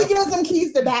literally gives them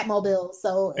keys to Batmobile.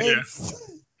 So it's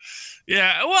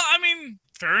well, I mean,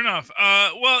 fair enough.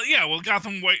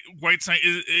 Gotham White Knight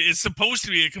is supposed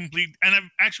to be a complete, and I've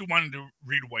actually wanted to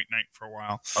read White Knight for a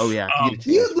while. Oh yeah,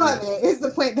 you love it. Is the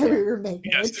point that we were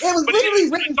making? Yes. It was literally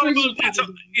written for you.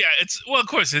 Of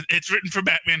course, it's written for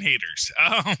Batman haters.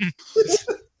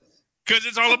 Because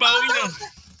it's all about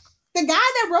the guy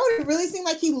that wrote it really seemed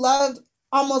like he loved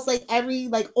almost like every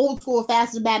like old school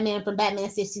faster Batman from Batman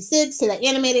 66 to the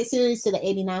animated series to the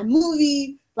 89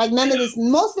 movie. Like none of this,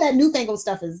 most of that newfangled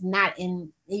stuff is not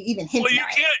in even hinted. Well,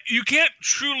 you can't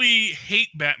truly hate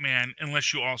Batman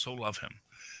unless you also love him.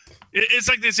 It's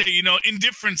like they say, you know,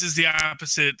 indifference is the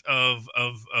opposite of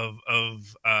love,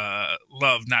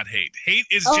 not hate. Hate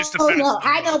is just a fact. No,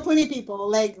 I know plenty of people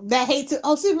like that hate to.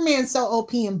 Oh, Superman's so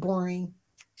OP and boring.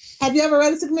 Have you ever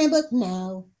read a Superman book?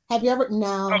 No. Have you ever?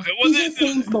 No. Okay, well, he just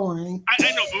seems boring.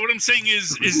 I know, but what I'm saying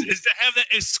is to have that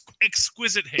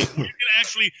exquisite hate, where you can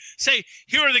actually say,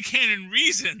 here are the canon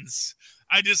reasons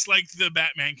I dislike the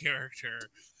Batman character.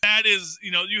 That is,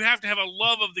 you know, you have to have a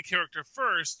love of the character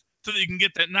first so that you can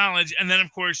get that knowledge. And then,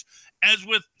 of course, as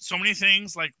with so many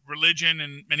things like religion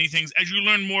and many things, as you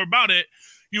learn more about it,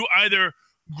 you either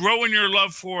grow in your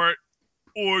love for it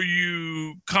or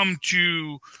you come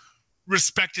to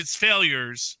respect its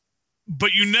failures.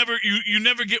 But you never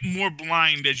get more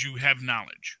blind as you have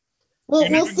knowledge. Well,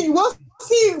 we'll see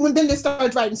when Bendis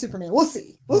starts writing Superman. We'll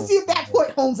see. We'll see if that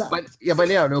point holds up. But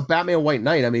no, Batman White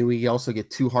Knight. I mean, we also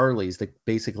get two Harleys, the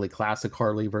basically classic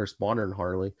Harley versus modern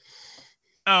Harley.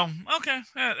 Oh, okay.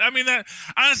 I mean, that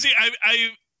honestly,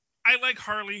 I like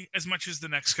Harley as much as the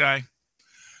next guy.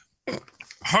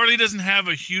 Harley doesn't have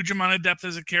a huge amount of depth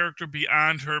as a character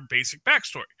beyond her basic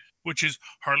backstory, which is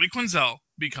Harley Quinzel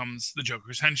becomes the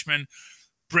Joker's henchman,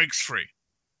 breaks free.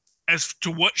 As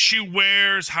to what she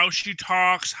wears, how she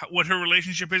talks, what her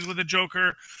relationship is with the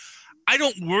Joker, I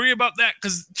don't worry about that,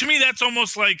 because to me that's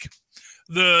almost like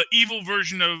the evil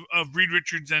version of Reed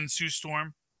Richards and Sue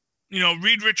Storm. You know,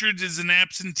 Reed Richards is an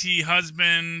absentee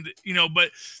husband, you know, but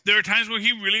there are times where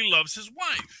he really loves his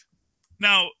wife.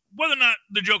 Now, whether or not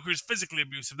the Joker is physically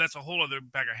abusive, that's a whole other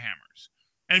bag of hammers.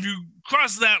 And if you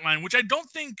cross that line, which I don't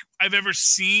think I've ever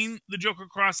seen the Joker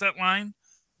cross that line.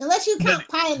 Unless you count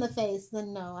pie in the face,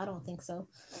 then no, I don't think so.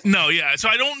 No, yeah. So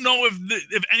I don't know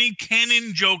if any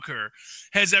canon Joker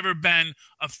has ever been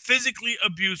a physically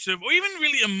abusive or even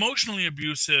really emotionally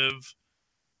abusive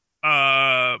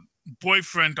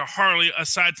boyfriend to Harley,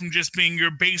 aside from just being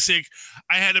your basic,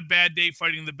 I had a bad day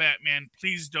fighting the Batman,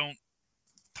 please don't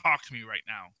talk to me right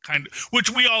now, kind of, which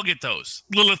we all get those.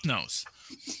 Lilith knows.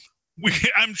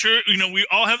 I'm sure, you know, we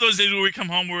all have those days where we come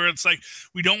home where it's like,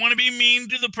 we don't want to be mean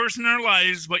to the person in our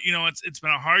lives, but, you know, it's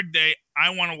been a hard day. I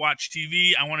want to watch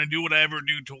TV. I want to do what I ever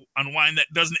do to unwind that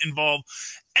doesn't involve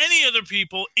any other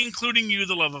people, including you,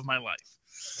 the love of my life.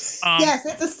 Yes,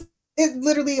 it's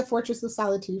literally a fortress of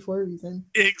solitude for a reason.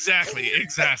 Exactly.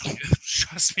 Trust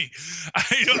me.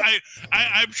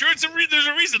 I'm sure there's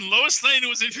a reason Lois Lane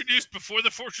was introduced before the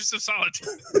Fortress of Solitude.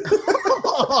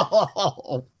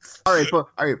 All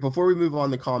right. Before we move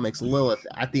on to comics, Lilith,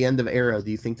 at the end of Arrow,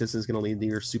 do you think this is going to lead to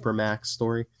your Supermax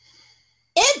story?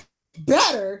 It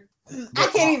better. I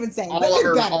can't even say.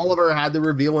 Oliver had to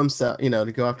reveal himself, you know,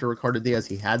 to go after Ricardo Diaz.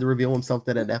 He had to reveal himself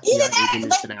that an FBI agent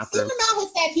is after him. Superman has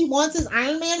said he wants his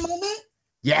Iron Man moment.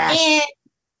 Yes.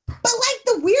 But like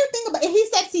the weird thing about it, he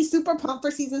said he's super pumped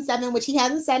for season 7, which he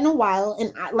hasn't said in a while.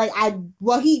 And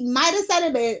he might have said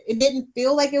it, but it didn't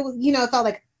feel like it was, you know, it felt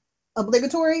like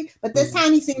obligatory. But this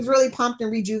time he seems really pumped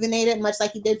and rejuvenated, much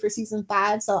like he did for season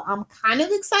 5. So I'm kind of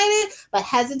excited, but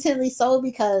hesitantly so,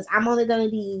 because I'm only going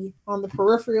to be on the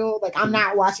peripheral. Like, I'm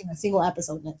not watching a single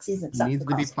episode next season. He needs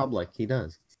to be public. He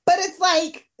does. But it's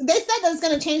like they said that it's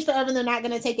going to change forever and they're not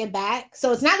going to take it back.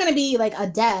 So it's not going to be like a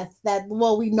death that,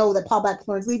 well, we know that Paul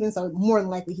Beckthorne's leaving, so more than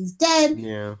likely he's dead.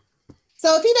 Yeah.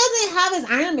 So if he doesn't have his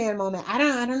Iron Man moment, I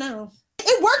don't know.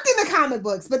 It worked in the comic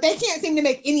books, but they can't seem to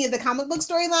make any of the comic book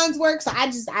storylines work. So I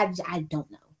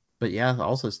don't know. But yeah,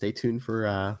 also stay tuned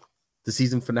for the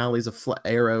season finales of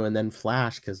Arrow and then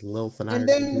Flash, because Lilith and I are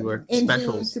going to do our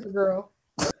specials. Supergirl.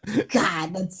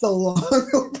 God, that's so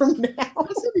long from now.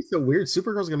 It's gonna be so weird.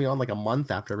 Supergirl's gonna be on like a month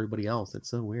after everybody else. It's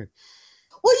so weird.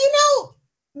 Well,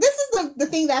 this is the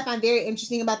thing that I find very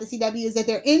interesting about the CW is that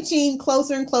they're inching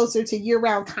closer and closer to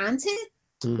year-round content,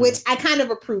 which I kind of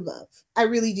approve of. I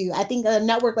really do. I think a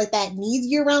network like that needs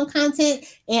year-round content,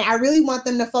 and I really want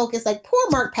them to focus. Like poor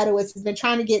Mark Pedowitz has been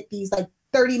trying to get these like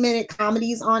 30-minute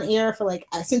comedies on air for like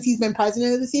since he's been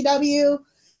president of the CW.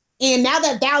 And now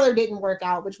that Valor didn't work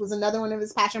out, which was another one of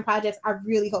his passion projects, I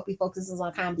really hope he focuses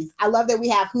on comedies. I love that we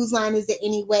have Whose Line Is It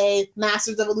Anyway,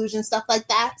 Masters of Illusion, stuff like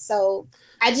that. So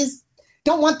I just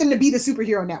don't want them to be the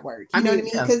superhero network. You know what I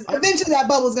mean? Because eventually that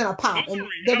bubble's going to pop and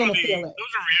they're going to feel it. Those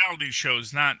are reality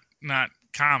shows, not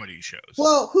comedy shows.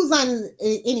 Well, Whose Line Is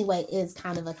It Anyway is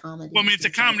kind of a comedy. Well, I mean, it's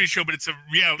a comedy show, but it's a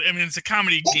reality. I mean, it's a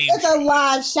comedy game. It's a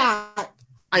live shot.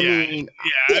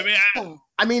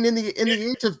 I mean, in the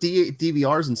age of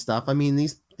DVRs and stuff, I mean,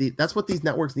 that's what these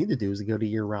networks need to do is to go to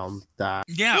year round.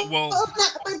 Yeah, well,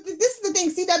 but this is the thing.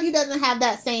 CW doesn't have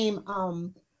that same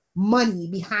money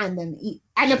behind them.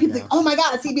 I know people think, oh my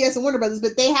God, CBS and Warner Brothers,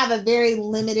 but they have a very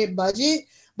limited budget.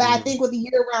 But I think with the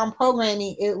year round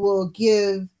programming, it will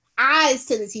give eyes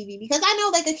to the TV because I know,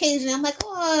 like, occasionally I'm like,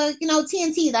 oh,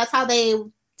 TNT. That's how they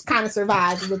kind of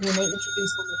survived when they introduced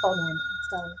the programming.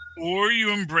 Or you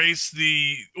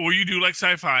or you do like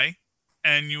Sci-Fi,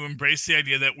 and you embrace the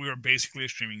idea that we are basically a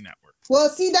streaming network. Well,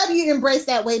 CW embraced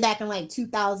that way back in like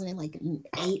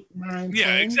 2008, 9. Yeah,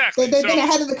 10. exactly. They've been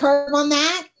ahead of the curve on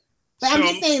that. But I'm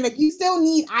just saying, like, you still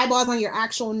need eyeballs on your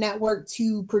actual network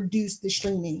to produce the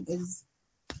streaming. Is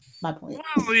my point.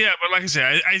 Well, yeah, but like I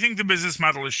said, I think the business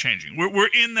model is changing. We're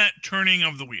in that turning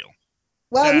of the wheel.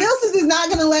 Well, Nielsen is not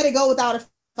going to let it go without a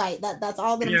fight. That's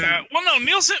all that I'm saying. Well, no,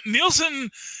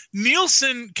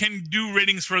 Nielsen can do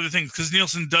ratings for other things because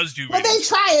Nielsen does do ratings. But they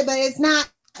try it, but it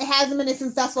hasn't been a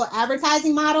successful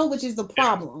advertising model, which is the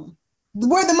problem.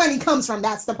 Where the money comes from,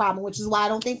 that's the problem, which is why I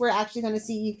don't think we're actually going to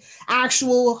see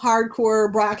actual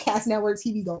hardcore broadcast network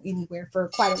TV go anywhere for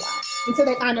quite a while until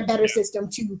they find a better system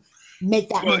to make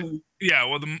that money. Yeah,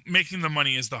 well, making the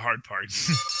money is the hard part.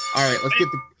 All right,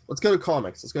 let's go to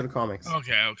comics.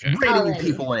 Okay. Bringing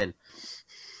people in.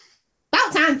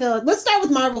 About time, Phil. Let's start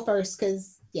with Marvel first,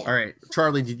 because All right,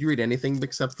 Charlie, did you read anything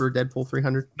except for Deadpool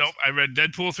 300? Nope, I read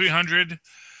Deadpool 300.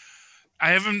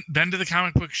 I haven't been to the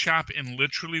comic book shop in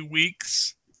literally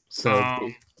weeks. So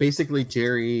basically,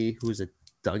 Jerry, who is it,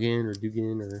 Dugan or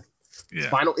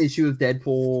final issue of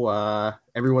Deadpool.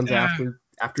 Everyone's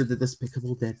after the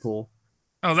Despicable Deadpool.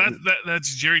 Oh,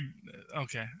 that's Jerry.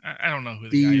 Okay, I don't know who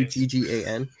the guy is.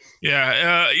 Duggan.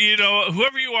 Yeah,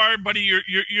 whoever you are, buddy,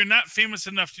 you're not famous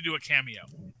enough to do a cameo.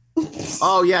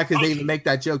 Oh yeah, because they even make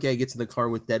that joke. Yeah, he gets in the car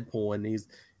with Deadpool,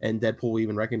 and Deadpool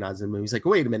even recognizes him. And he's like,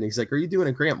 "Wait a minute." He's like, "Are you doing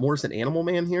a Grant Morrison Animal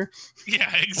Man here?" Yeah,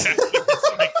 exactly.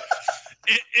 It's like,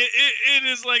 it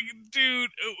is like, dude.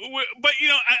 But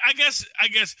I guess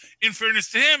in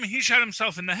fairness to him, he shot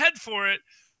himself in the head for it.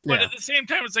 But at the same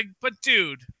time, it's like, but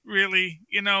dude, really?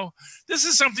 This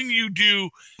is something you do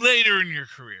later in your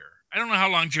career. I don't know how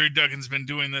long Jerry Duggan's been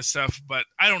doing this stuff, but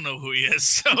I don't know who he is.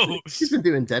 So he's been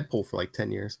doing Deadpool for like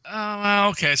 10 years. Oh,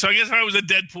 okay. So I guess if I was a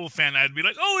Deadpool fan, I'd be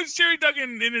like, oh, it's Jerry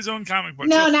Duggan in his own comic book.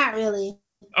 No, not really.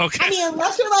 Okay. I mean,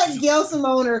 unless you're like Gail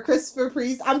Simone or Christopher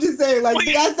Priest, I'm just saying, like,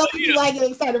 that's something you like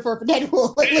get excited for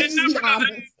Deadpool. Like, let's just be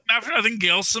honest. Not for nothing,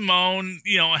 Gail Simone,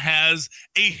 has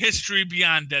a history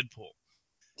beyond Deadpool.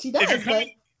 She does.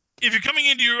 If you're coming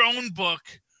into your own book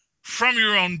from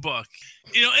your own book,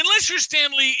 unless you're Stan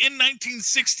Lee in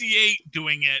 1968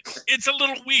 doing it, it's a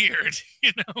little weird,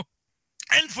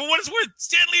 And for what it's worth,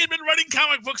 Stan Lee had been writing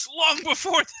comic books long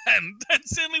before then. And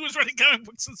Stan Lee was writing comic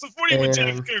books since the 40s with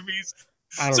Jack Kirby's.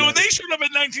 So when they showed up in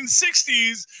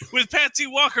 1960s with Patsy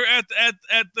Walker at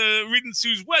the Reed and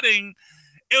Sue's wedding,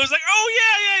 it was like, oh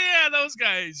yeah, those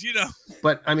guys,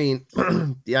 But I mean,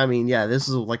 this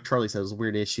is like Charlie said, it was a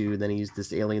weird issue. Then he used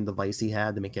this alien device he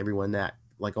had to make everyone that,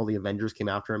 like, all the Avengers came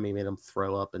after him. He made them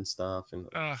throw up and stuff. And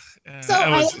so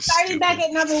are you starting back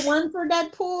at number 1 for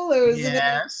Deadpool, or is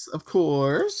yes, of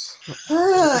course.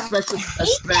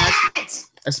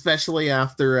 Especially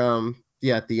after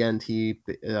at the end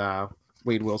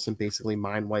Wade Wilson basically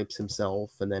mind wipes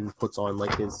himself and then puts on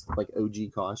like his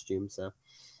OG costume. So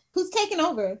who's taking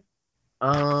over?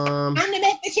 I'm gonna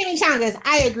make the chimichangas.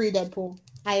 I agree, Deadpool.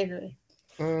 I agree.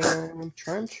 I'm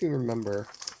trying to remember.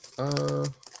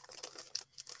 Wouldn't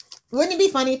it be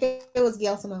funny if it was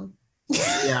Gail Simone?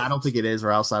 Yeah, I don't think it is,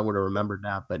 or else I would have remembered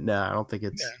that. But no, I don't think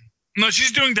it's. Yeah. No,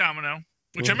 she's doing Domino,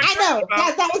 which I'm I know.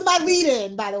 That was my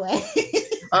lead-in, by the way.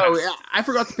 Oh yeah, I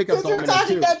forgot to pick up Domino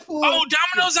too. Oh,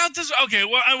 Domino's out this. Okay,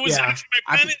 well, I was actually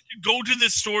my plan is to go to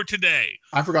this store today.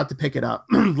 I forgot to pick it up.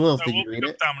 Lilith, did we'll you read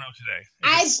it? Domino today.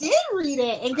 I did read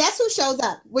it, and guess who shows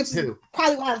up? Which is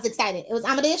probably why I was excited. It was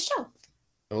Amadeus Cho.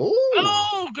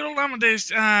 Oh, good old Amadeus.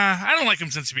 I don't like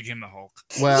him since he became the Hulk.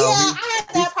 Well, yeah, I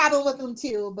have that problem with him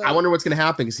too. But I wonder what's going to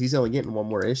happen because he's only getting one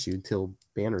more issue until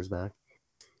Banner's back.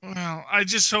 Well, I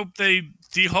just hope they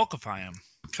de-Hulkify him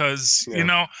because you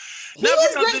know he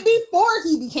was great before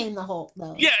he became the Hulk,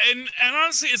 though. Yeah, and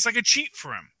honestly, it's like a cheat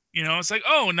for him. You know, it's like,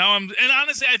 oh, now I'm. And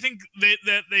honestly, I think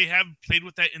that they have played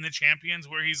with that in the Champions,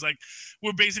 where he's like,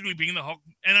 we're basically being the Hulk,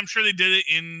 and I'm sure they did it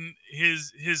in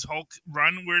his Hulk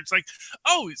run, where it's like,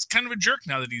 oh, he's kind of a jerk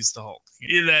now that he's the Hulk.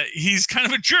 That he's kind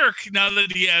of a jerk now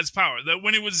that he has power. That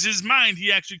when it was his mind,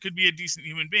 he actually could be a decent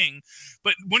human being.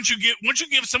 But once you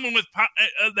give someone with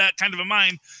that kind of a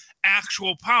mind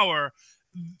actual power,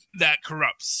 that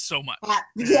corrupts so much.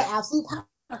 Yeah, absolute power.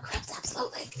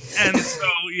 Absolutely. And so,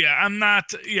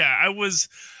 I was,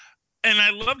 and I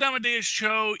loved Amadeus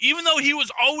Cho, even though he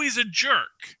was always a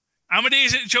jerk.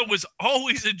 Amadeus Cho was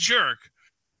always a jerk,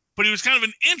 but he was kind of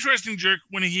an interesting jerk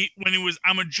when he was,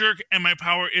 I'm a jerk and my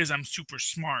power is I'm super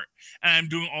smart and I'm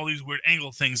doing all these weird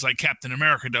angle things like Captain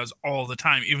America does all the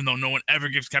time, even though no one ever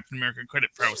gives Captain America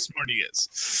credit for how smart he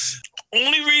is.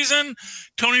 Only reason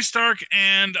Tony Stark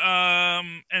and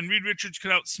Reed Richards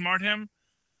could outsmart him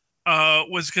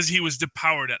was because he was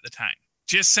depowered at the time.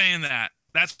 Just saying that.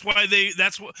 That's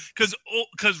because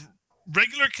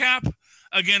regular Cap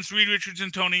against Reed Richards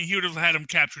and Tony, he would have had him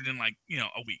captured in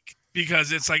a week.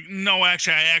 Because it's like, no,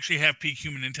 actually, I actually have peak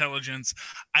human intelligence.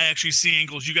 I actually see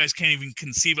angles you guys can't even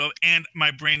conceive of, and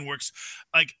my brain works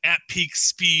like at peak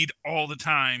speed all the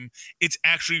time. It's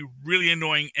actually really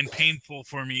annoying and painful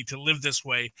for me to live this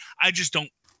way. I just don't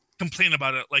complain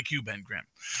about it like you, Ben Grimm.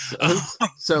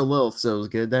 So Lilith, so it was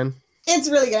good then? It's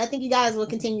really good. I think you guys will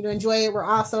continue to enjoy it. We're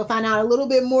also finding out a little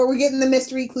bit more. We're getting the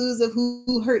mystery clues of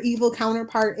who her evil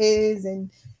counterpart is,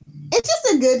 and it's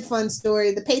just a good, fun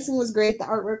story. The pacing was great. The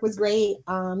artwork was great.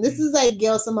 This is like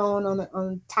Gail Simone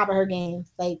on top of her game.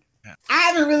 Like, I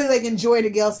haven't really enjoyed a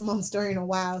Gail Simone story in a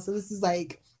while, so this is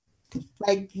like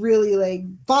really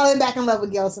falling back in love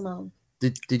with Gail Simone.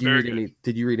 Did you read any?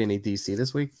 Did you read any DC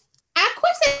this week? Of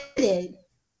course I did.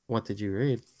 What did you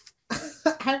read?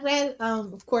 I read,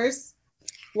 of course,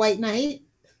 White Knight.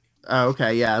 Oh,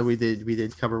 okay, yeah, we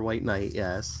did cover White Knight,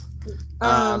 yes.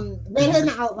 Red Hood and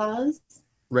the Outlaws.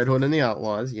 Red Hood and the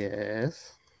Outlaws,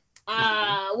 yes.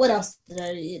 What else did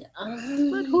I read?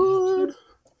 Red Hood.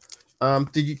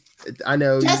 Did you? I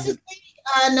know. Justice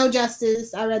League, No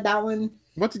Justice. I read that one.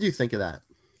 What did you think of that?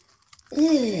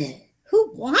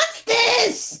 Who wants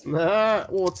this?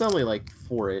 Well, it's only like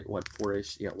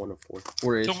four-ish? Yeah, 1 of 4.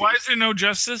 4-ish. So why is there no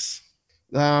justice?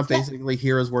 Basically,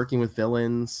 heroes working with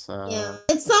villains. Yeah,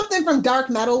 it's something from Dark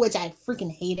Metal, which I freaking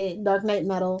hated. Dark Knight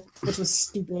Metal, which was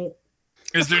stupid.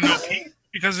 Is there no peace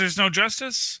because there's no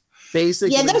justice?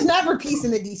 Basically, yeah, there's never peace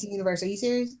in the DC universe. Are you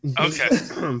serious? Okay.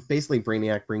 Basically,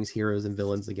 Brainiac brings heroes and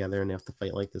villains together, and they have to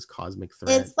fight like this cosmic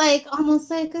threat. It's like almost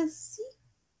like a.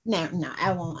 No,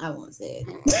 I won't say it.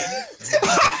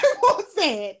 I won't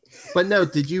say it. But no,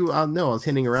 did you? No, I was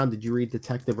hinting around. Did you read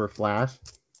Detective or Flash?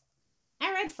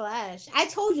 I read Flash. I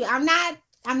told you, I'm not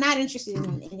interested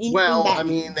in anything. Well, Batman. I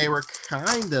mean, they were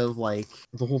kind of like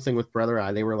the whole thing with Brother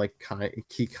Eye. They were like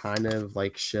he kind of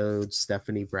like showed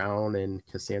Stephanie Brown and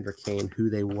Cassandra Cain who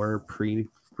they were pre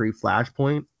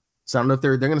Flashpoint. So I don't know if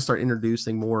they're going to start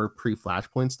introducing more pre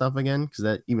Flashpoint stuff again because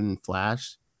that even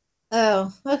Flash.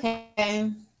 Oh, okay.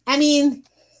 I mean,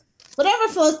 whatever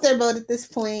floats their boat at this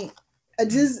point.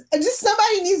 Just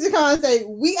somebody needs to come and say,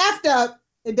 we effed up.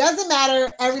 It doesn't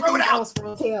matter. Everything else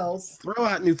for tails. Throw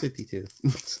out New 52.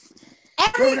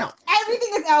 Everything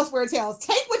is elsewhere tales.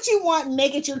 Take what you want and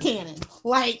make it your canon.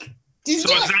 Is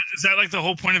that like the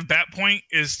whole point of Bat Point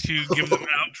is to give them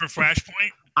out for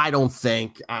Flashpoint? I don't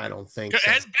think so.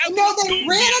 No, they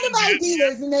ran out of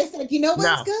ideas and they said, you know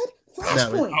what's good?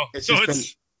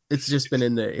 Flashpoint. It's just been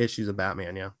in the issues of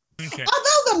Batman, yeah. Okay.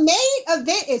 Although the main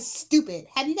event is stupid.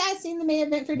 Have you guys seen the main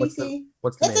event for DC?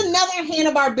 That's another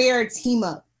Hanna-Barbera team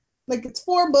up. It's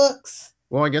 4 books.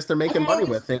 Well, I guess they're making money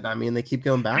with it. I mean, they keep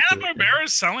going back to it. Hanna-Barbera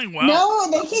is selling well. No,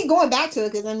 they keep going back to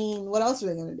it because, I mean, what else are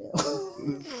they going to do?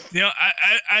 You know,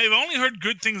 I've only heard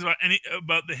good things about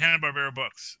the Hanna-Barbera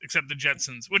books, except the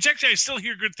Jetsons, which actually I still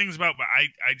hear good things about, but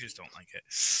I just don't like it.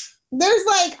 There's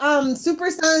like Super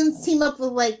Sons team up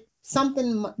with like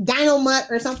something Dino Mutt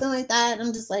or something like that.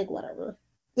 I'm just like, whatever.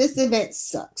 This event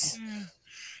sucks.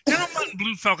 Dino Mutt and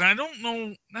Blue Falcon. I don't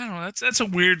know. That's a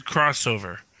weird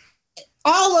crossover.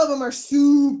 All of them are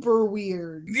super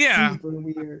weird. Yeah. Super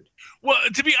weird. Well,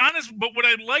 to be honest, but what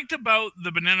I liked about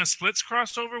the Banana Splits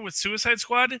crossover with Suicide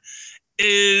Squad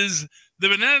is the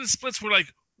Banana Splits were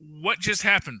like, what just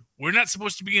happened? We're not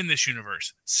supposed to be in this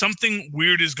universe. Something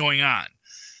weird is going on.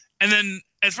 And then,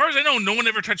 as far as I know, no one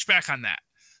ever touched back on that.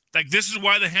 Like, this is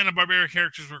why the Hanna-Barbera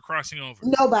characters were crossing over.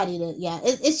 Nobody did. Yeah,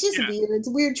 it's just weird. It's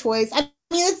a weird choice. I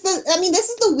mean, this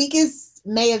is the weakest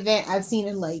May event I've seen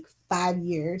in like 5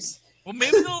 years. Well,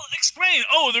 maybe they'll explain.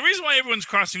 Oh, the reason why everyone's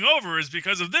crossing over is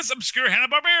because of this obscure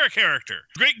Hanna-Barbera character.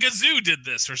 Great Gazoo did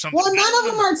this or something. Well, none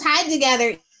of them are tied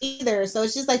together either. So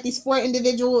it's just like these 4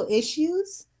 individual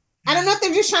issues. I don't know if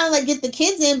they're just trying to like get the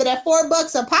kids in, but at $4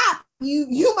 a pop,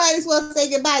 you might as well say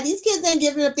goodbye. These kids ain't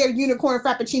giving up their unicorn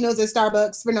frappuccinos at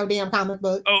Starbucks for no damn comic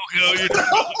book. Oh,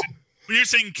 when you're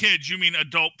saying kids, you mean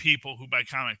adult people who buy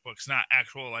comic books, not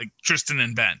actual like Tristan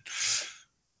and Ben.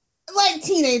 Like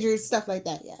teenagers, stuff like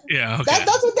that, yeah. Yeah, okay.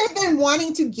 That's what they've been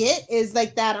wanting to get is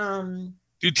like that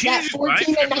that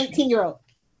 14 and 19-year-old.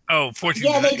 Oh, 14.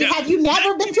 Yeah, have you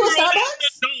never been to a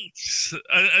Starbucks?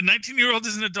 A 19-year-old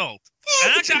is an adult. Yeah,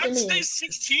 and actually, I would say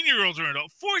 16-year-olds are an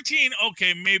adult. 14,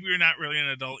 okay, maybe you're not really an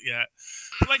adult yet.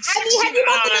 But like 16 have you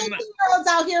got the 19-year-olds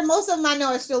out here? Most of them I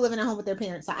know are still living at home with their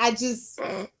parents. So I'm just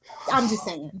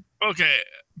saying. Okay,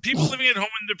 people living at home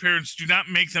with their parents do not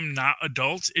make them not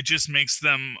adults. It just makes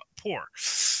them poor.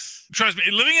 Trust me,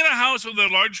 living in a house with a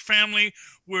large family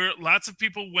where lots of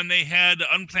people, when they had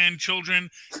unplanned children,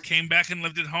 came back and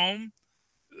lived at home.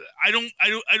 I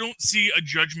don't see a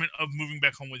judgment of moving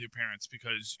back home with your parents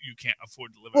because you can't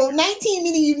afford to live. Well, 19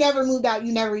 meaning you never moved out,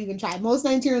 you never even tried. Most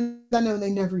 19-year-olds I know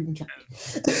they never even tried.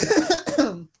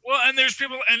 Well, and there's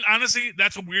people, and honestly,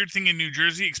 that's a weird thing in New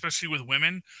Jersey, especially with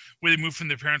women, where they move from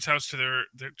their parents' house to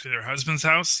their husband's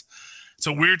house. It's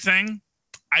a weird thing.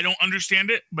 I don't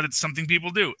understand it, but it's something people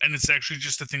do, and it's actually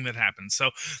just a thing that happens.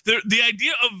 So the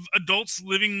idea of adults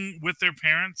living with their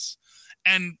parents,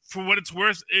 and for what it's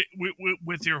worth,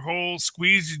 with your whole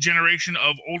squeezed generation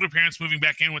of older parents moving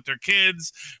back in with their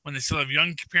kids, when they still have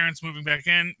young parents moving back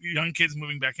in, young kids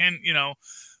moving back in,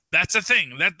 that's a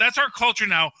thing. That's our culture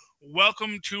now.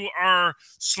 Welcome to our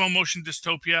slow motion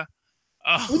dystopia.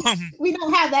 We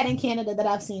don't have that in Canada that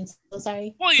I've seen. So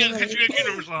sorry. Well, yeah, because you got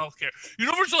universal health care.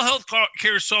 Universal health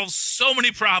care solves so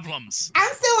many problems.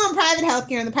 I'm still on private health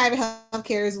care, and the private health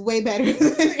care is way better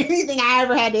than anything I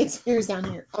ever had to experience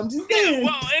down here. I'm just saying.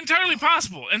 Well, entirely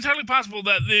possible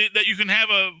that you can have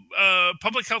a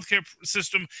public health care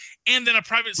system and then a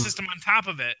private system on top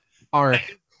of it. All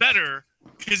right. Better,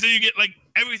 because then you get like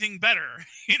everything better.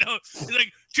 It's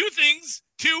like 2 things.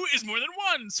 2 is more than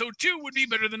 1, so 2 would be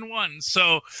better than 1.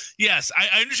 So, yes,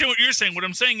 I understand what you're saying. What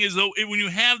I'm saying is, though, when you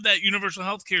have that universal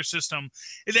healthcare system,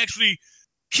 it actually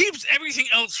keeps everything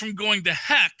else from going to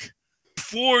heck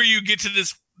before you get to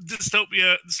this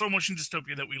dystopia, slow motion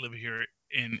dystopia that we live here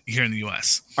in the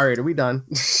U.S. All right, are we done?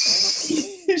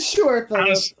 Sure,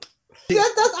 Philip.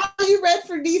 That's all you read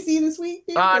for DC this week?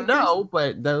 No,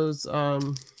 but those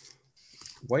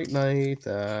White Knight,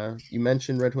 you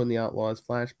mentioned Red Hood and the Outlaws,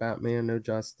 Flash, Batman, No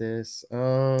Justice.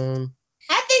 I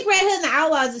think Red Hood and the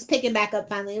Outlaws is picking back up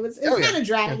finally. It was kind of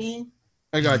dragging.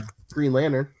 Yeah. I got Green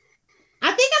Lantern.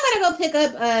 I think I'm gonna go pick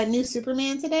up a new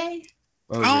Superman today.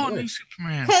 New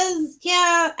Superman. Because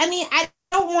I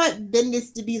don't want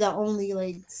Bendis to be the only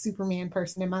like Superman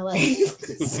person in my life.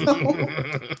 So I told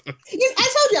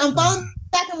you I'm falling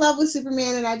back in love with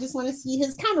Superman, and I just want to see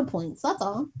his counterpoints. That's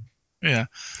all. Yeah.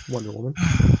 Wonder Woman.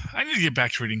 I need to get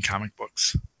back to reading comic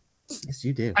books. Yes,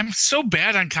 you do. I'm so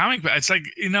bad on comic books. It's like,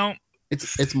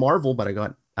 It's Marvel, but I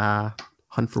got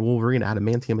Hunt for Wolverine,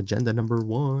 Adamantium Agenda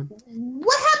 #1.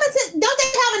 What happened to, don't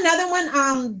they have another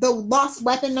one, the Lost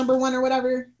Weapon #1 or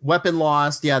whatever? Weapon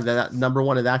Lost, yeah, that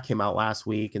 #1 of that came out last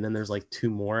week, and then there's like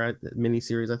 2 more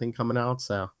miniseries I think coming out,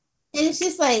 so. And it's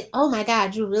just like, oh my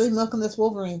God, you're really milking this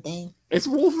Wolverine thing. It's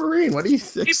Wolverine. What do you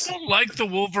think? People like the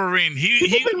Wolverine.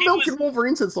 He's been milking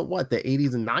Wolverine since the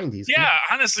 80s and 90s. Yeah,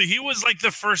 honestly, he was like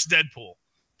the first Deadpool.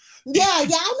 Yeah, I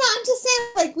know. I'm just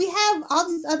saying, like, we have all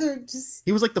these other just.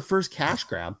 He was like the first cash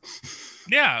grab.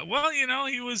 Yeah, well,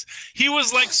 he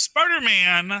was like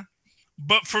Spider-Man,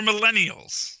 but for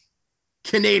millennials.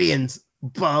 Canadians,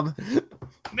 bub.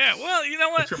 Yeah, well, you know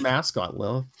what? What's your mascot,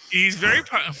 Lil? He's very.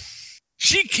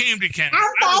 She came to Canada.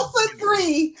 I'm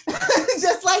 5'3",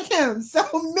 just like him. So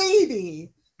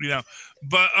maybe. You know,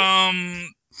 but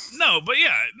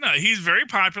he's very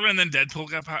popular, and then Deadpool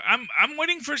got popular. I'm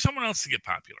waiting for someone else to get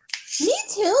popular. Me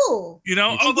too. You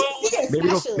know, although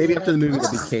maybe after the movie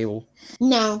it'll be Cable.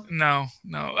 No. I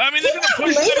mean, they're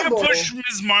gonna push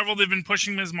Ms. Marvel. They've been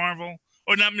pushing Ms. Marvel,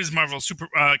 or not Ms. Marvel,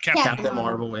 Captain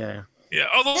Marvel. Yeah. Yeah,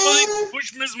 although they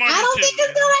push Ms. Marvel. I don't think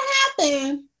it's gonna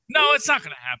happen. No, it's not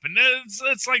gonna happen.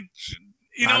 It's like,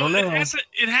 you know,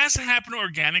 it has to happen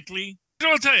organically.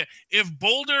 I'll tell you, if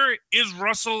Boulder is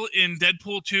Russell in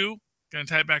Deadpool 2, going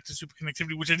to tie it back to super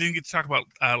connectivity, which I didn't get to talk about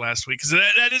last week, because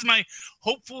that is my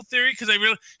hopeful theory, because I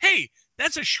realized, hey,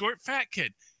 that's a short, fat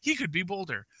kid. He could be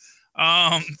Boulder.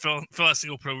 Phil has to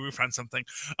go put a roof on something.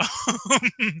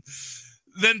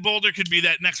 Then Boulder could be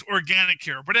that next organic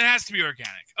hero, but it has to be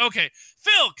organic. Okay,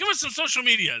 Phil, give us some social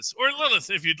medias, or Lilith,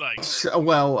 if you'd like.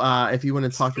 Well, if you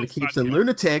want to talk to the Capes and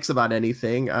Lunatics about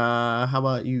anything, how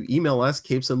about you email us,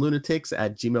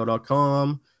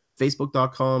 capesandlunatics@gmail.com,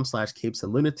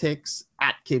 facebook.com/capesandlunatics,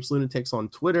 @capeslunatics on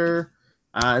Twitter,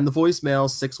 and the voicemail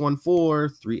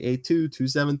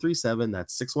 614-382-2737.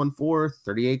 That's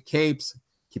 614-38-CAPES.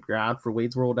 Keep your eye out for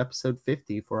Wade's World episode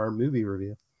 50 for our movie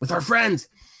review with our friends.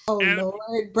 Oh,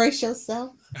 Lord, brace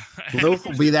yourself. Lilith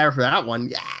will be there for that one.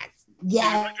 Yes.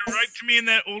 Yes. If you write to me in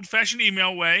that old-fashioned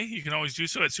email way, you can always do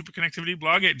so at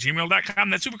superconnectivityblog@gmail.com.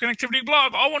 That's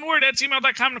superconnectivityblog, all one word,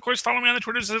 @gmail.com. And, of course, follow me on the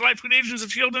Twitters at Live Tweet Agents of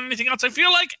S.H.I.E.L.D. and anything else I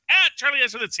feel like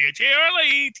 @CharlieS with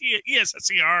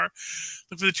CharlieEssser.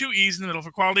 Look for the 2 E's in the middle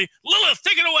for quality. Lilith,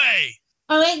 take it away.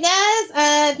 All right, guys.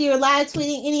 If you're live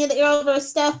tweeting any of the Arrowverse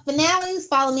stuff finales,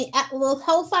 follow me at Lilith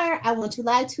Hellfire. I want to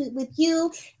live tweet with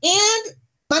you. And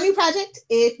my new project,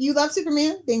 if you love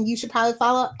Superman, then you should probably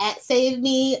follow @Save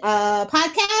Me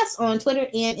Podcast on Twitter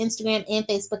and Instagram and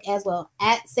Facebook as well.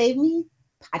 @Save Me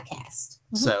Podcast.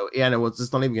 So, yeah, no,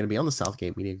 it's not even going to be on the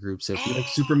Southgate Media Group. So if you like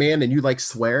Superman and you like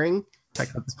swearing,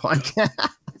 check out this podcast.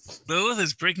 Lilith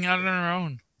is breaking out on her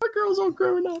own. Our girls all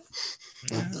growing up.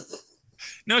 Yeah.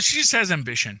 No, she just has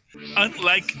ambition.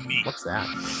 Unlike me. What's that?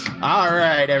 All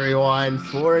right, everyone.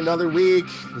 For another week,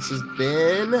 this has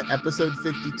been episode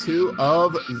 52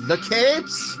 of The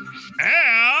Capes.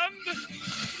 And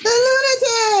the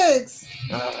Lunatics.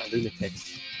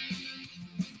 Lunatics.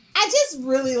 I just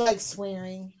really like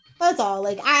swearing. That's all.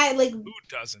 Who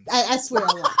doesn't? I swear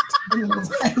a lot.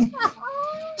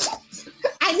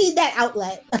 I need that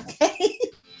outlet, okay?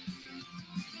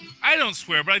 I don't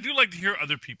swear, but I do like to hear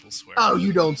other people swear. Oh,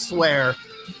 you don't swear.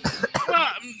 Well,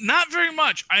 not very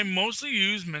much. I mostly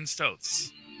use minced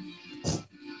oaths.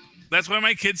 That's why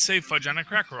my kids say fudge on a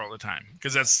cracker all the time,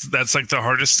 because that's like the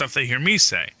hardest stuff they hear me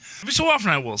say. Every so often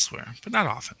I will swear, but not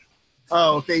often.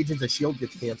 Oh, if Agents of S.H.I.E.L.D.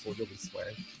 gets canceled, you'll be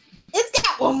swearing. It's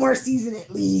got one more season at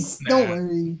least. Don't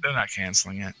worry. They're not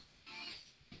canceling it.